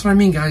 So that's what I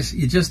mean, guys.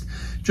 You just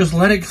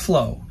let it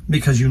flow,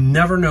 because you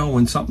never know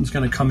when something's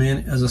going to come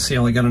in as a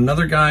sale. I got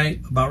another guy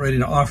about ready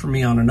to offer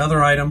me on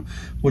another item,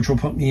 which will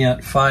put me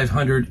at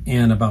 500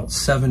 and about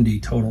 70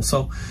 total.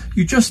 So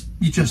you just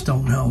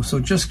don't know. So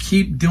just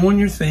keep doing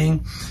your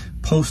thing,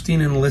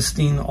 posting and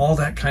listing, all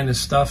that kind of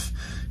stuff.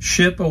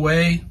 Ship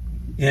away,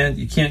 and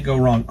you can't go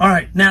wrong. All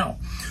right, now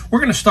we're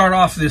going to start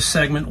off this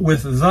segment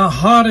with the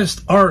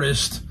hottest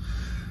artist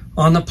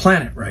on the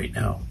planet right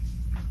now.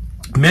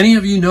 Many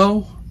of you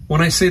know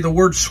when I say the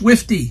word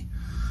Swiftie.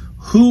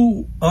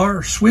 Who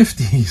are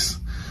Swifties?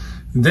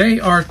 They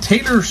are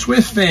Taylor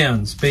Swift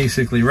fans,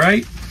 basically,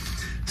 right?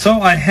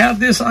 So I have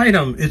this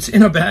item. It's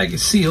in a bag,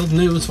 it's sealed,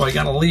 new, so I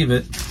gotta leave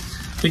it.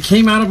 It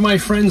came out of my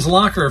friend's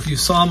locker. If you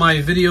saw my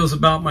videos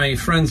about my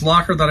friend's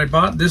locker that I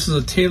bought, this is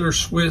a Taylor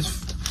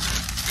Swift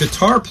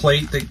guitar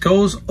plate that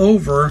goes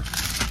over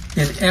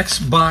an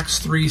Xbox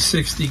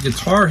 360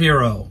 Guitar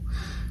Hero.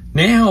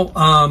 Now,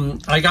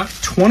 I got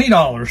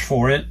 $20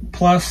 for it,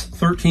 plus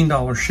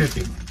 $13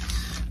 shipping.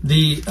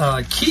 The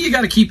key you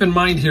got to keep in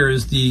mind here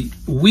is the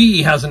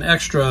Wii has an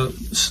extra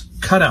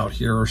cutout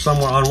here or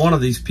somewhere on one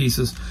of these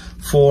pieces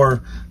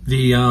for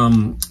the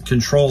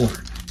controller.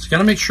 So you got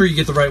to make sure you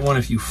get the right one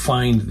if you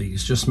find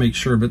these. Just make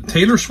sure. But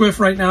Taylor Swift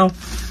right now,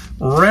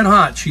 red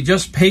hot. She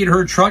just paid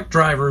her truck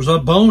drivers a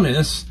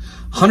bonus,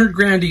 100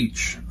 grand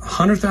each,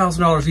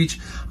 $100,000 each.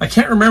 I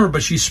can't remember,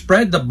 but she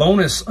spread the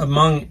bonus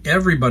among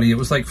everybody. It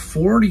was like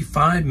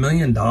 $45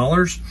 million.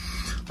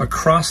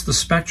 Across the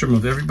spectrum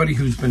of everybody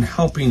who's been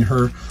helping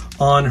her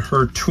on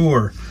her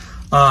tour.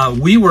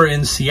 We were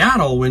in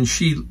Seattle when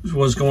she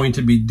was going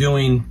to be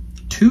doing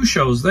 2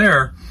 shows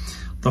there.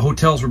 The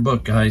hotels were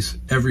booked, guys,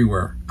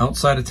 everywhere.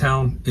 Outside of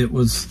town, it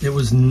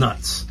was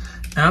nuts.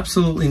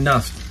 absolutely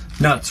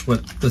nuts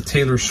what the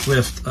Taylor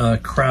Swift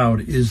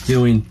crowd is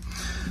doing.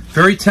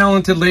 Very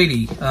talented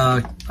lady.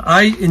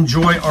 I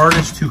enjoy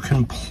artists who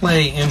can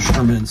play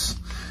instruments.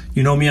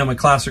 You know me, I'm a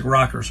classic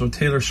rocker. So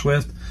Taylor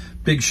Swift,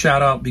 big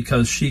shout out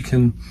because she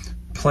can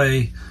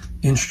play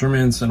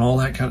instruments and all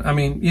that kind of, I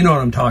mean, you know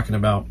what I'm talking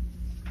about.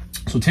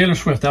 So Taylor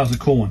Swift, that was a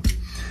cool one.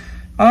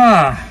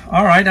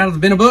 All right, out of the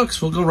bin of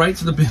books, we'll go right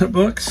to the bin of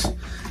books.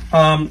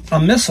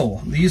 A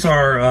missal. These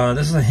are,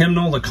 this is a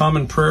hymnal, the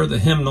Common Prayer, the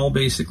hymnal,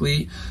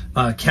 basically,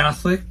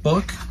 Catholic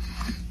book.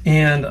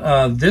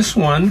 And this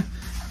one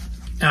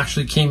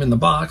actually came in the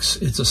box.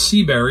 It's a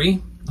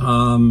Seabury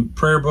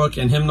prayer book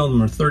and hymnal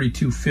number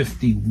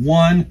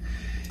 3251.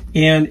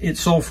 And it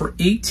sold for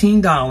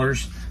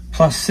 $18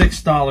 plus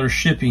 $6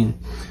 shipping.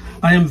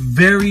 I am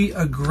very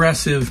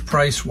aggressive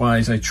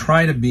price-wise. I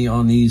try to be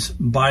on these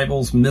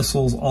Bibles,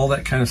 missals, all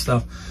that kind of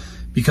stuff,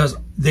 because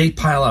they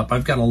pile up.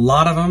 I've got a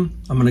lot of them.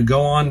 I'm going to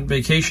go on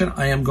vacation.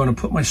 I am going to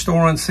put my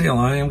store on sale.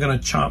 I am going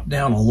to chop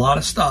down a lot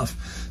of stuff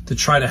to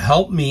try to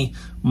help me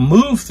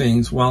move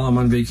things while I'm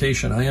on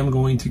vacation. I am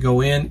going to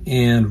go in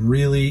and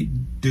really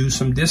do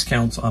some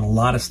discounts on a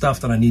lot of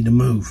stuff that I need to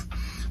move.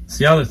 It's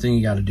the other thing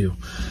you got to do.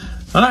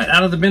 All right,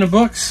 out of the bin of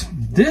books,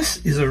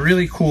 this is a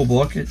really cool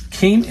book. It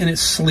came in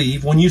its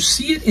sleeve. When you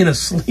see it in a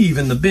sleeve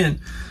in the bin,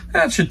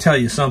 that should tell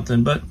you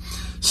something. But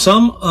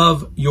Some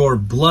of Your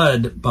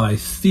Blood by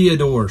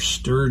Theodore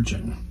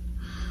Sturgeon.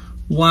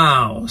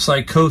 Wow,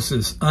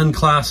 psychosis,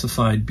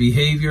 unclassified,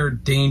 behavior,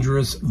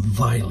 dangerous,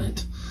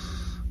 violent.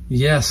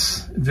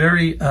 Yes,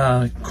 very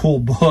cool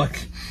book.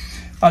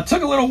 It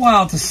took a little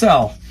while to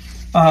sell,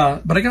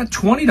 but I got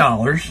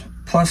 $20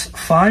 plus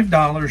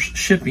 $5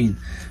 shipping.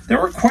 There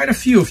were quite a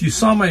few. If you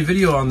saw my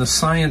video on the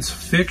science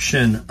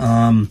fiction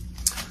lot,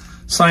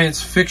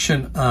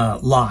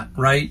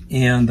 right?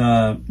 And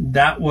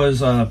that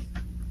was a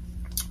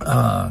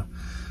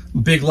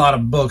big lot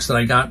of books that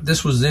I got.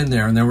 This was in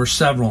there, and there were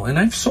several, and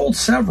I've sold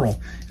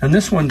several, and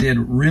this one did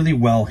really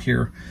well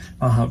here.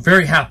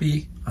 Very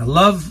happy. I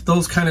love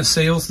those kind of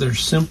sales. They're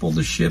simple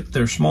to ship.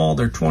 They're small.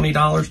 They're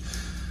 $20.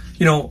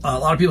 You know, a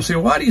lot of people say,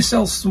 why do you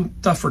sell some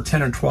stuff for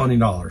 $10 or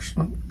 $20?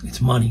 Well,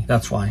 it's money.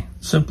 That's why.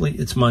 Simply,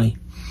 it's money.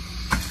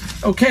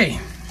 Okay,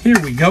 here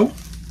we go.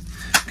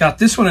 Got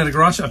this one at a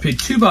garage. I paid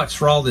 $2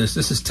 for all this.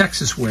 This is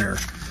Texas ware.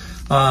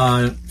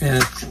 And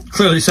it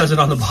clearly says it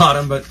on the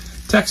bottom, but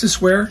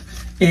Texas ware.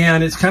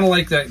 And it's kind of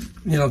like that,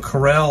 you know,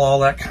 Corel, all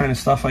that kind of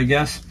stuff, I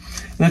guess.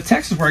 And the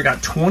Texas ware, I got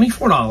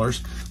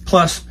 $24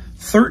 plus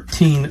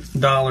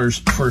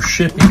 $13 for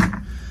shipping.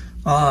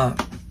 I'm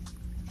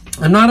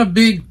not a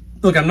big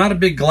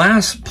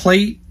glass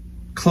plate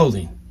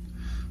clothing,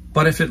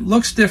 but if it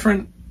looks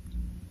different,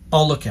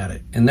 I'll look at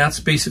it. And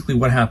that's basically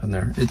what happened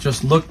there. It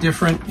just looked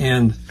different,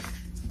 and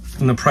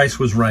the price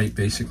was right,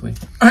 basically.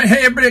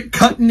 Hey, everybody,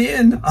 cutting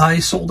in. I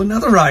sold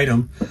another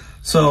item.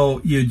 So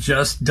you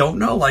just don't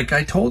know, like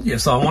I told you.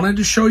 So I wanted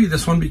to show you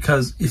this one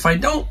because if I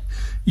don't,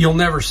 you'll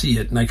never see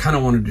it. And I kind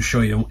of wanted to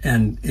show you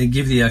and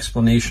give the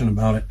explanation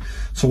about it.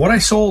 So what I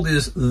sold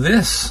is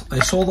this. I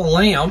sold a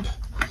lamp.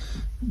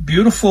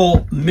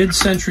 Beautiful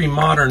mid-century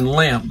modern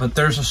lamp, but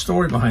there's a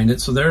story behind it.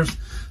 So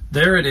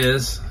there it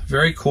is.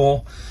 Very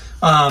cool.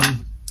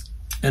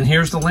 And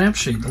here's the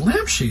lampshade. The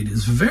lampshade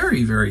is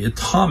very, very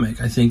atomic,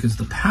 I think, is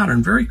the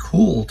pattern. Very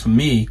cool to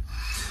me.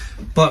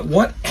 But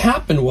what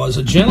happened was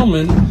a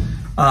gentleman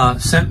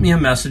sent me a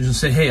message and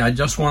said, hey, I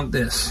just want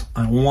this.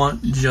 I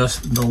want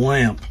just the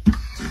lamp.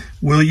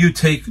 Will you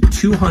take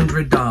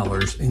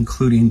 $200,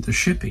 including the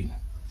shipping?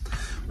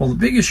 Well, the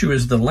big issue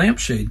is the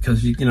lampshade,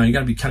 because you got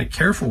to be kind of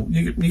careful.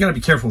 You got to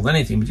be careful with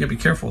anything, but you got to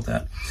be careful with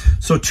that.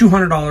 So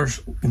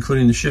 $200,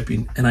 including the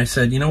shipping. And I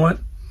said, you know what?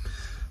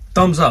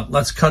 Thumbs up.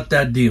 Let's cut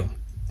that deal.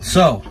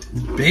 So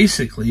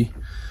basically,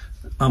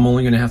 I'm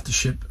only going to have to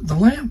ship the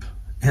lamp.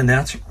 And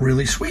that's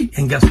really sweet.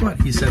 And guess what?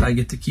 He said I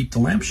get to keep the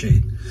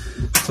lampshade.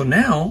 So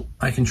now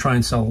I can try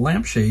and sell a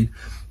lampshade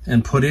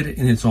and put it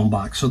in its own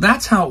box. So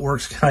that's how it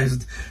works,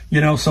 guys. You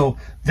know, so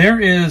there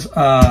is,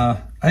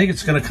 I think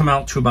it's going to come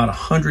out to about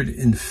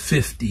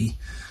 150.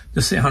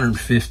 Just say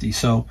 150.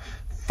 So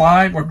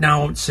we're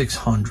now at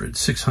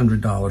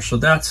 $600. So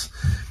that's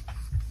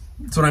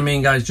what I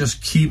mean, guys.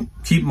 Just keep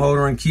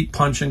motoring, keep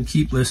punching,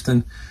 keep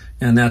listing.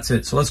 And that's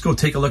it. So let's go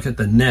take a look at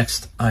the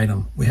next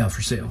item we have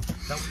for sale.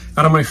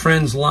 Out of my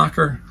friend's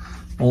locker,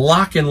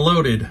 Lock and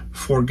Loaded,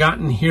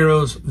 Forgotten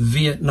Heroes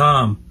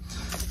Vietnam.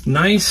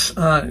 Nice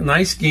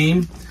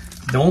game.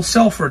 Don't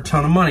sell for a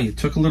ton of money. It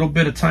took a little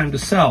bit of time to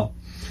sell.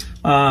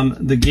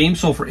 The game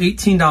sold for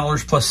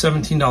 $18 plus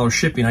 $17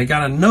 shipping. I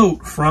got a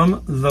note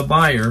from the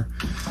buyer,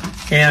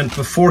 and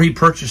before he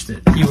purchased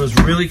it, he was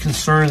really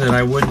concerned that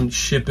I wouldn't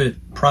ship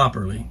it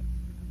properly.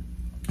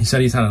 He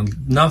said he's had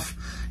enough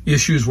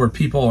issues where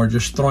people are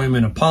just throwing them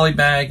in a poly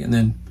bag and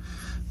then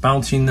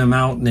bouncing them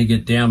out and they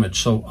get damaged.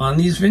 So on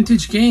these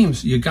vintage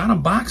games, you gotta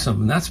box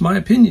them, and that's my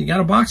opinion. You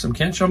gotta box them.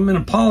 Can't shove them in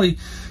a poly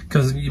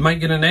because you might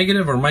get a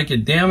negative or might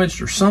get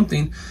damaged or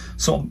something.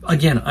 So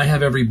again, I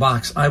have every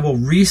box. I will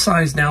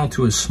resize down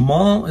to as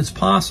small as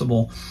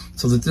possible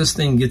so that this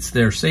thing gets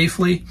there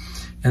safely.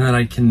 and that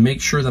I can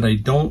make sure that I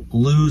don't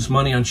lose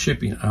money on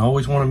shipping. I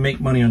always want to make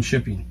money on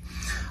shipping.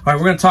 All right,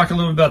 we're going to talk a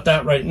little bit about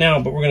that right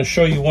now, but we're going to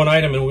show you one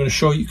item, and we're going to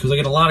show you, because I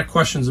get a lot of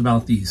questions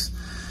about these.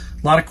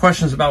 A lot of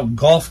questions about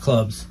golf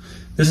clubs.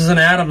 This is an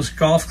Adams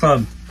golf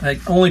club. I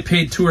only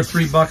paid $2 or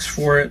 $3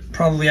 for it,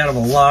 probably out of a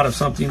lot of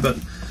something, but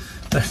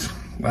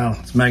wow,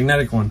 it's a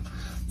magnetic one.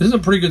 This is a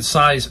pretty good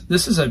size.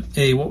 This is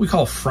a what we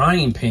call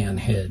frying pan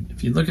head.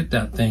 If you look at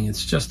that thing,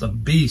 it's just a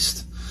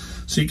beast.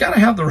 So you got to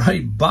have the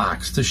right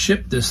box to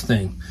ship this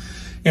thing.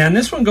 And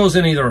this one goes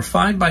in either a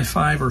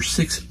 5x5 or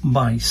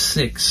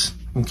 6x6,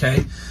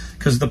 okay?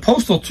 Because the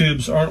postal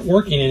tubes aren't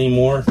working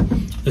anymore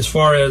as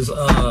far as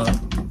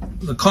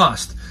the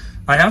cost.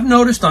 I have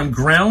noticed on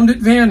Ground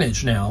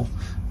Advantage now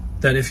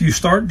that if you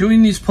start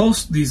doing these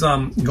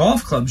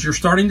golf clubs, you're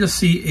starting to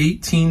see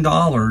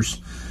 $18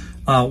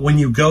 when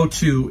you go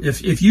to,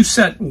 if you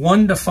set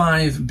 1 to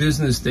 5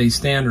 business day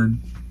standard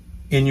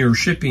in your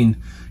shipping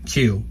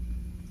queue,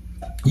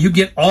 you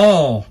get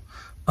all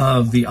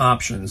of the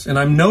options. And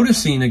I'm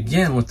noticing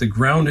again with the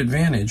Ground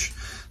Advantage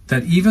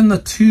that even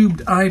the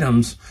tubed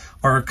items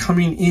are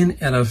coming in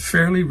at a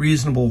fairly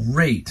reasonable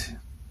rate.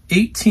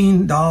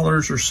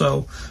 $18 or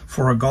so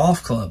for a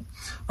golf club.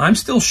 I'm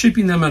still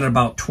shipping them at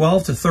about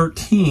 12 to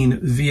 13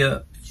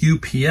 via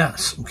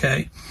UPS,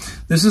 okay?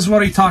 This is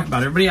what I talk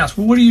about. Everybody asks,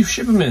 well, what do you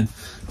ship them in?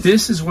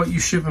 This is what you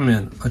ship them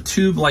in, a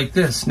tube like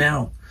this.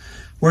 Now,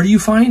 where do you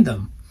find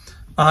them?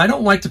 I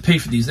don't like to pay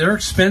for these. They're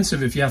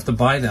expensive if you have to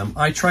buy them.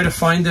 I try to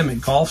find them at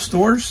golf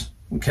stores,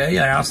 okay?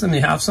 I ask them, they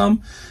have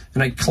some,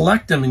 and I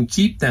collect them and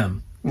keep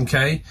them,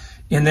 okay?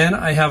 And then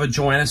I have a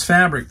Joanna's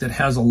Fabric that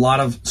has a lot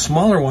of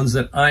smaller ones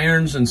that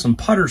irons and some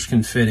putters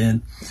can fit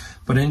in.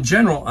 But in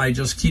general, I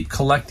just keep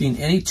collecting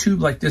any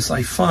tube like this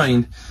I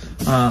find.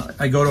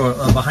 I go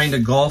to behind a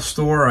golf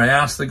store. I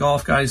ask the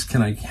golf guys,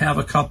 can I have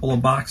a couple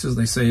of boxes?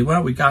 They say,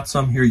 well, we got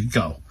some. Here you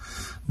go.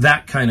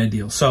 That kind of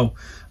deal. So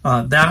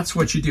that's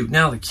what you do.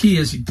 Now, the key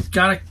is you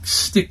got to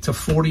stick to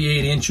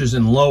 48 inches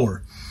and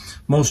lower.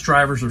 Most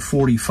drivers are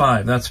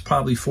 45. That's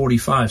probably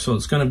 45. So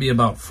it's going to be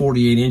about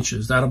 48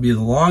 inches. That'll be the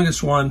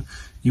longest one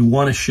you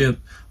want to ship.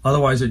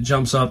 Otherwise, it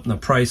jumps up and the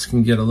price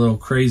can get a little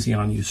crazy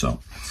on you. So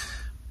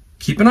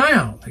keep an eye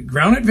out. At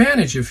Ground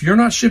Advantage, if you're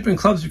not shipping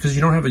clubs because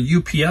you don't have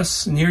a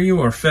UPS near you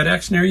or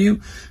FedEx near you,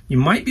 you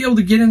might be able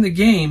to get in the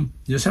game.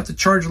 You just have to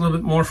charge a little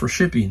bit more for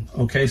shipping.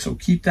 Okay, so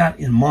keep that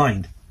in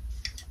mind.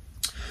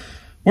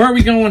 Where are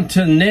we going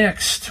to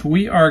next?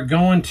 We are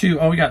going to,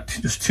 we got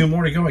just 2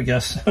 more to go, I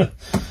guess.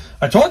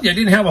 I told you I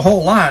didn't have a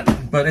whole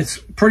lot, but it's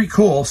pretty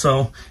cool.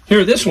 So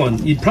here, this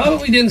one. You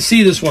probably didn't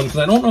see this one because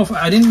I don't know if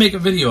I didn't make a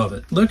video of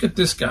it. Look at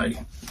this guy.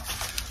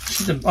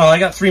 I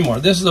got 3 more.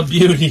 This is a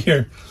beauty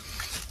here.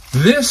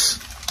 This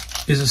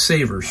is a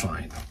Savers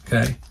find,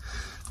 okay?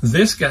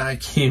 This guy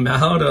came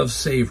out of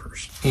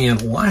Savers.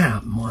 And what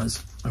happened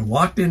was I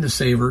walked into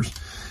Savers.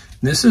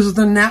 This is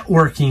the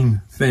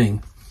networking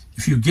thing.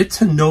 If you get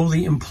to know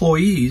the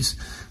employees,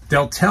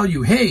 they'll tell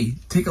you, hey,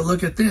 take a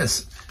look at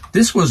this.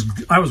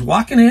 I was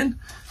walking in,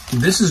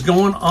 this is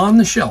going on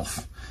the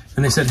shelf.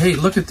 And they said, hey,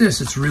 look at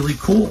this, it's really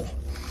cool.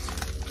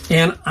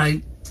 And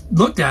I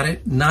looked at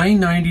it,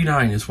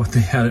 $9.99 is what they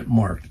had it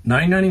marked,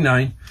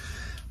 $9.99.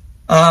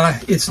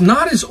 It's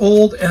not as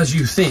old as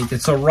you think.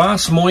 It's a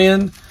Ross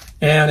Moyen,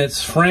 and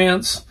it's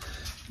France.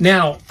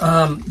 Now,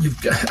 I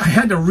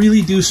had to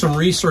really do some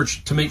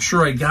research to make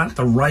sure I got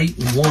the right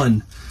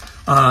one.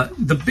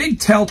 The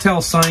big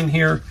telltale sign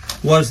here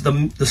was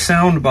the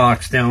sound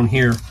box down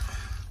here.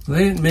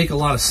 They didn't make a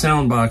lot of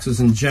sound boxes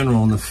in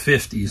general in the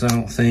 50s, I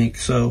don't think.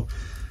 So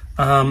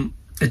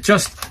it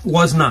just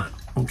was not,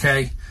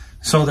 okay?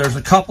 So there's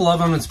a couple of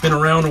them. It's been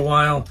around a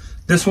while.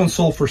 This one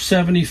sold for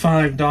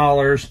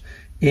 $75,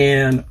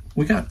 and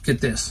we got, get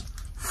this,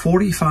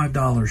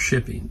 $45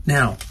 shipping.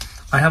 Now,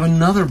 I have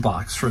another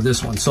box for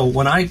this one. So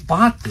when I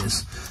bought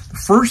this, the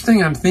first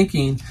thing I'm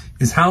thinking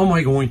is, how am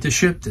I going to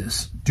ship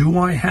this? Do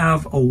I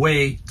have a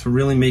way to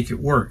really make it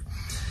work?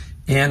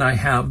 And I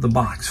have the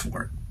box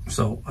for it.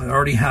 So I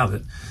already have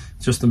it.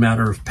 It's just a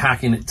matter of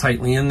packing it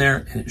tightly in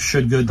there, and it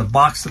should good. The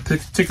box, the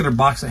particular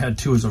box I had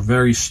too, is a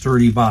very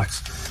sturdy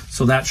box.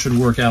 So that should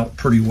work out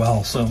pretty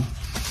well. So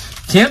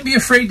can't be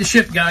afraid to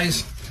ship,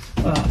 guys.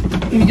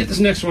 Let me get this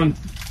next one.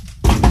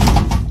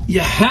 You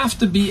have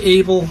to be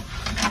able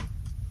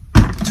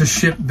to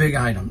ship big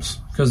items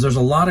because there's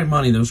a lot of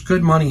money. There's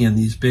good money in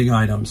these big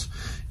items.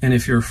 And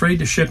if you're afraid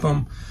to ship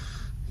them,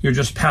 you're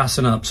just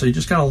passing up. So you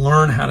just got to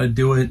learn how to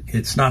do it.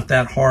 It's not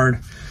that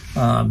hard,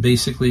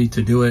 basically,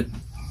 to do it.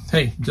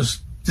 Hey,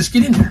 just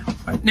get in there. All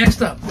right,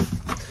 next up,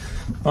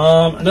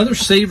 another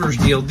Savers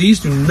deal.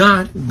 These do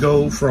not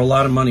go for a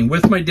lot of money.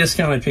 With my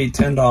discount, I paid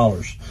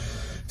 $10.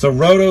 It's a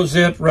Roto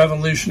Zip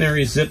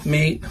Revolutionary Zip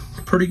Mate,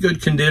 pretty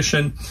good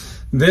condition.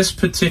 This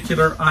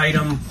particular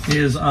item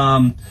is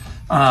in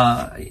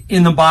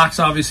the box,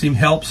 obviously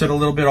helps it a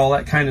little bit, all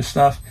that kind of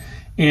stuff.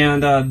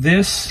 And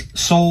this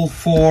sold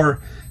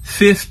for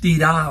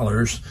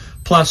 $50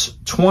 plus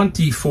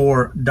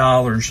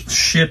 $24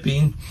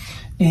 shipping.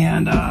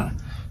 And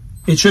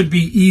it should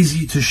be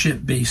easy to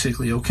ship,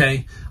 basically,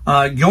 okay?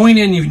 Going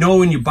in, you know,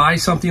 when you buy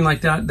something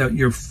like that, that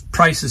your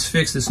price is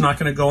fixed. It's not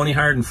going to go any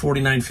higher than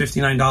 $49,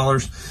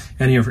 $59.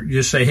 And you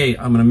just say, hey,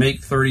 I'm going to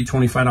make $30,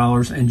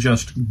 $25 and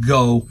just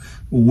go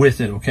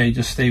with it, okay?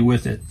 Just stay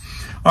with it.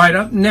 All right,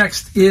 up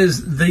next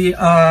is the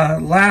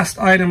last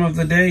item of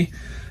the day,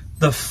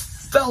 the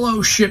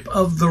Fellowship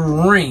of the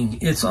Ring.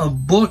 It's a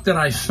book that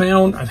I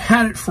found. I've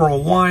had it for a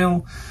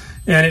while,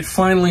 and it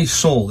finally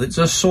sold. It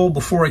just sold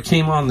before I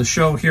came on the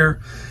show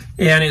here.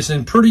 And it's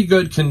in pretty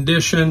good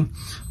condition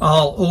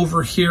all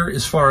over here,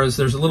 as far as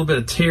there's a little bit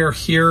of tear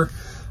here.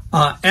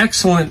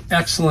 Excellent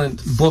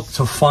book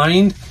to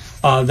find.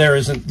 There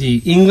isn't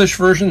the English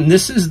version.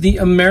 This is the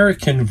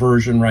American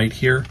version right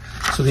here.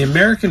 So the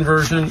American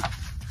version,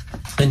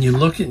 and you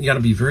look at, you got to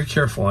be very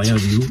careful. You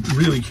got to be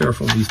really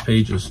careful of these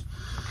pages.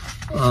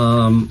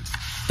 And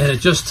it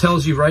just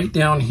tells you right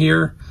down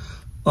here,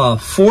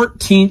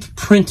 14th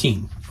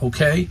printing,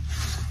 okay?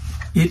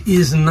 It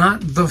is not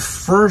the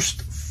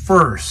first.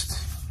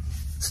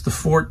 It's the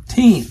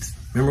 14th.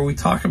 Remember, we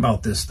talk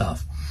about this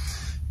stuff.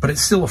 But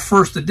it's still a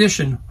first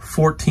edition,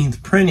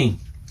 14th printing.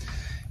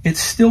 It's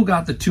still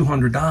got the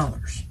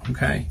 $200,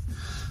 okay?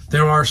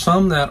 There are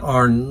some that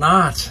are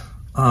not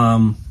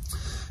I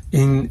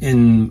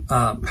don't know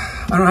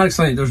how to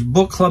explain it. There's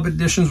book club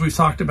editions we've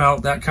talked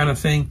about, that kind of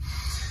thing.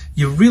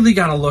 You really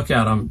got to look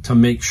at them to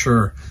make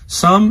sure.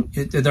 Some,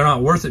 they're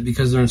not worth it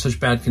because they're in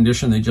such bad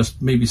condition. They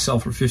just maybe sell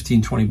for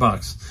 15, 20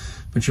 bucks.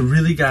 But you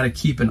really got to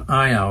keep an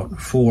eye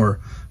out for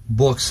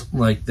books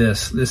like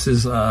this. This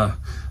is a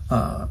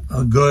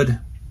good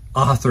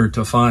author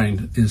to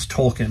find, is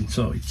Tolkien.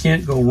 So you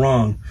can't go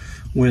wrong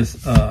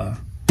with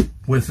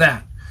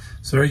that.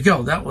 So there you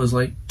go. That was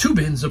like 2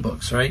 bins of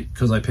books, right?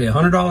 Because I pay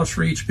 $100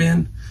 for each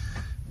bin.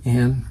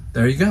 And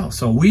there you go.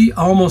 So we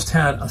almost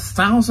had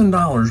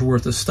 $1,000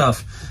 worth of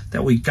stuff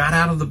that we got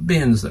out of the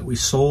bins that we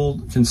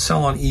can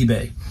sell on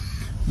eBay.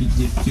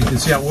 You can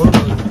see how,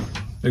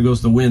 there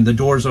goes the wind. The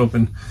door's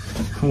open.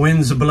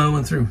 Wind's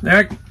blowing through.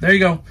 There you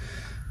go. A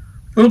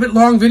little bit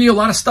long video, a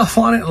lot of stuff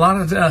on it,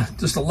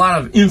 just a lot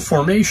of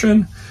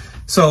information.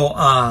 So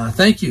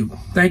thank you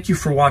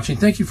for watching.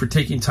 Thank you for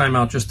taking time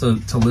out just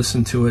to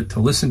listen to it,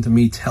 to listen to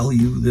me tell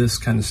you this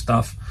kind of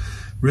stuff.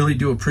 Really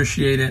do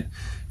appreciate it.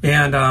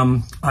 And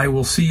I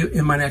will see you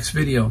in my next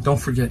video. Don't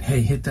forget,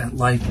 hey, hit that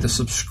like, the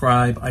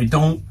subscribe. I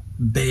don't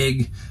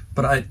beg,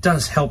 but it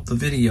does help the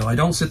video. I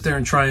don't sit there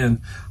and try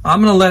and,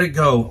 I'm going to let it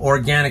go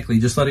organically.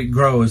 Just let it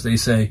grow, as they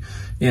say.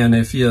 And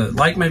if you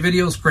like my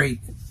videos, great.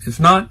 If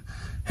not,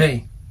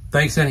 hey,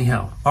 thanks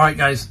anyhow. All right,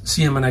 guys,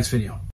 see you in my next video.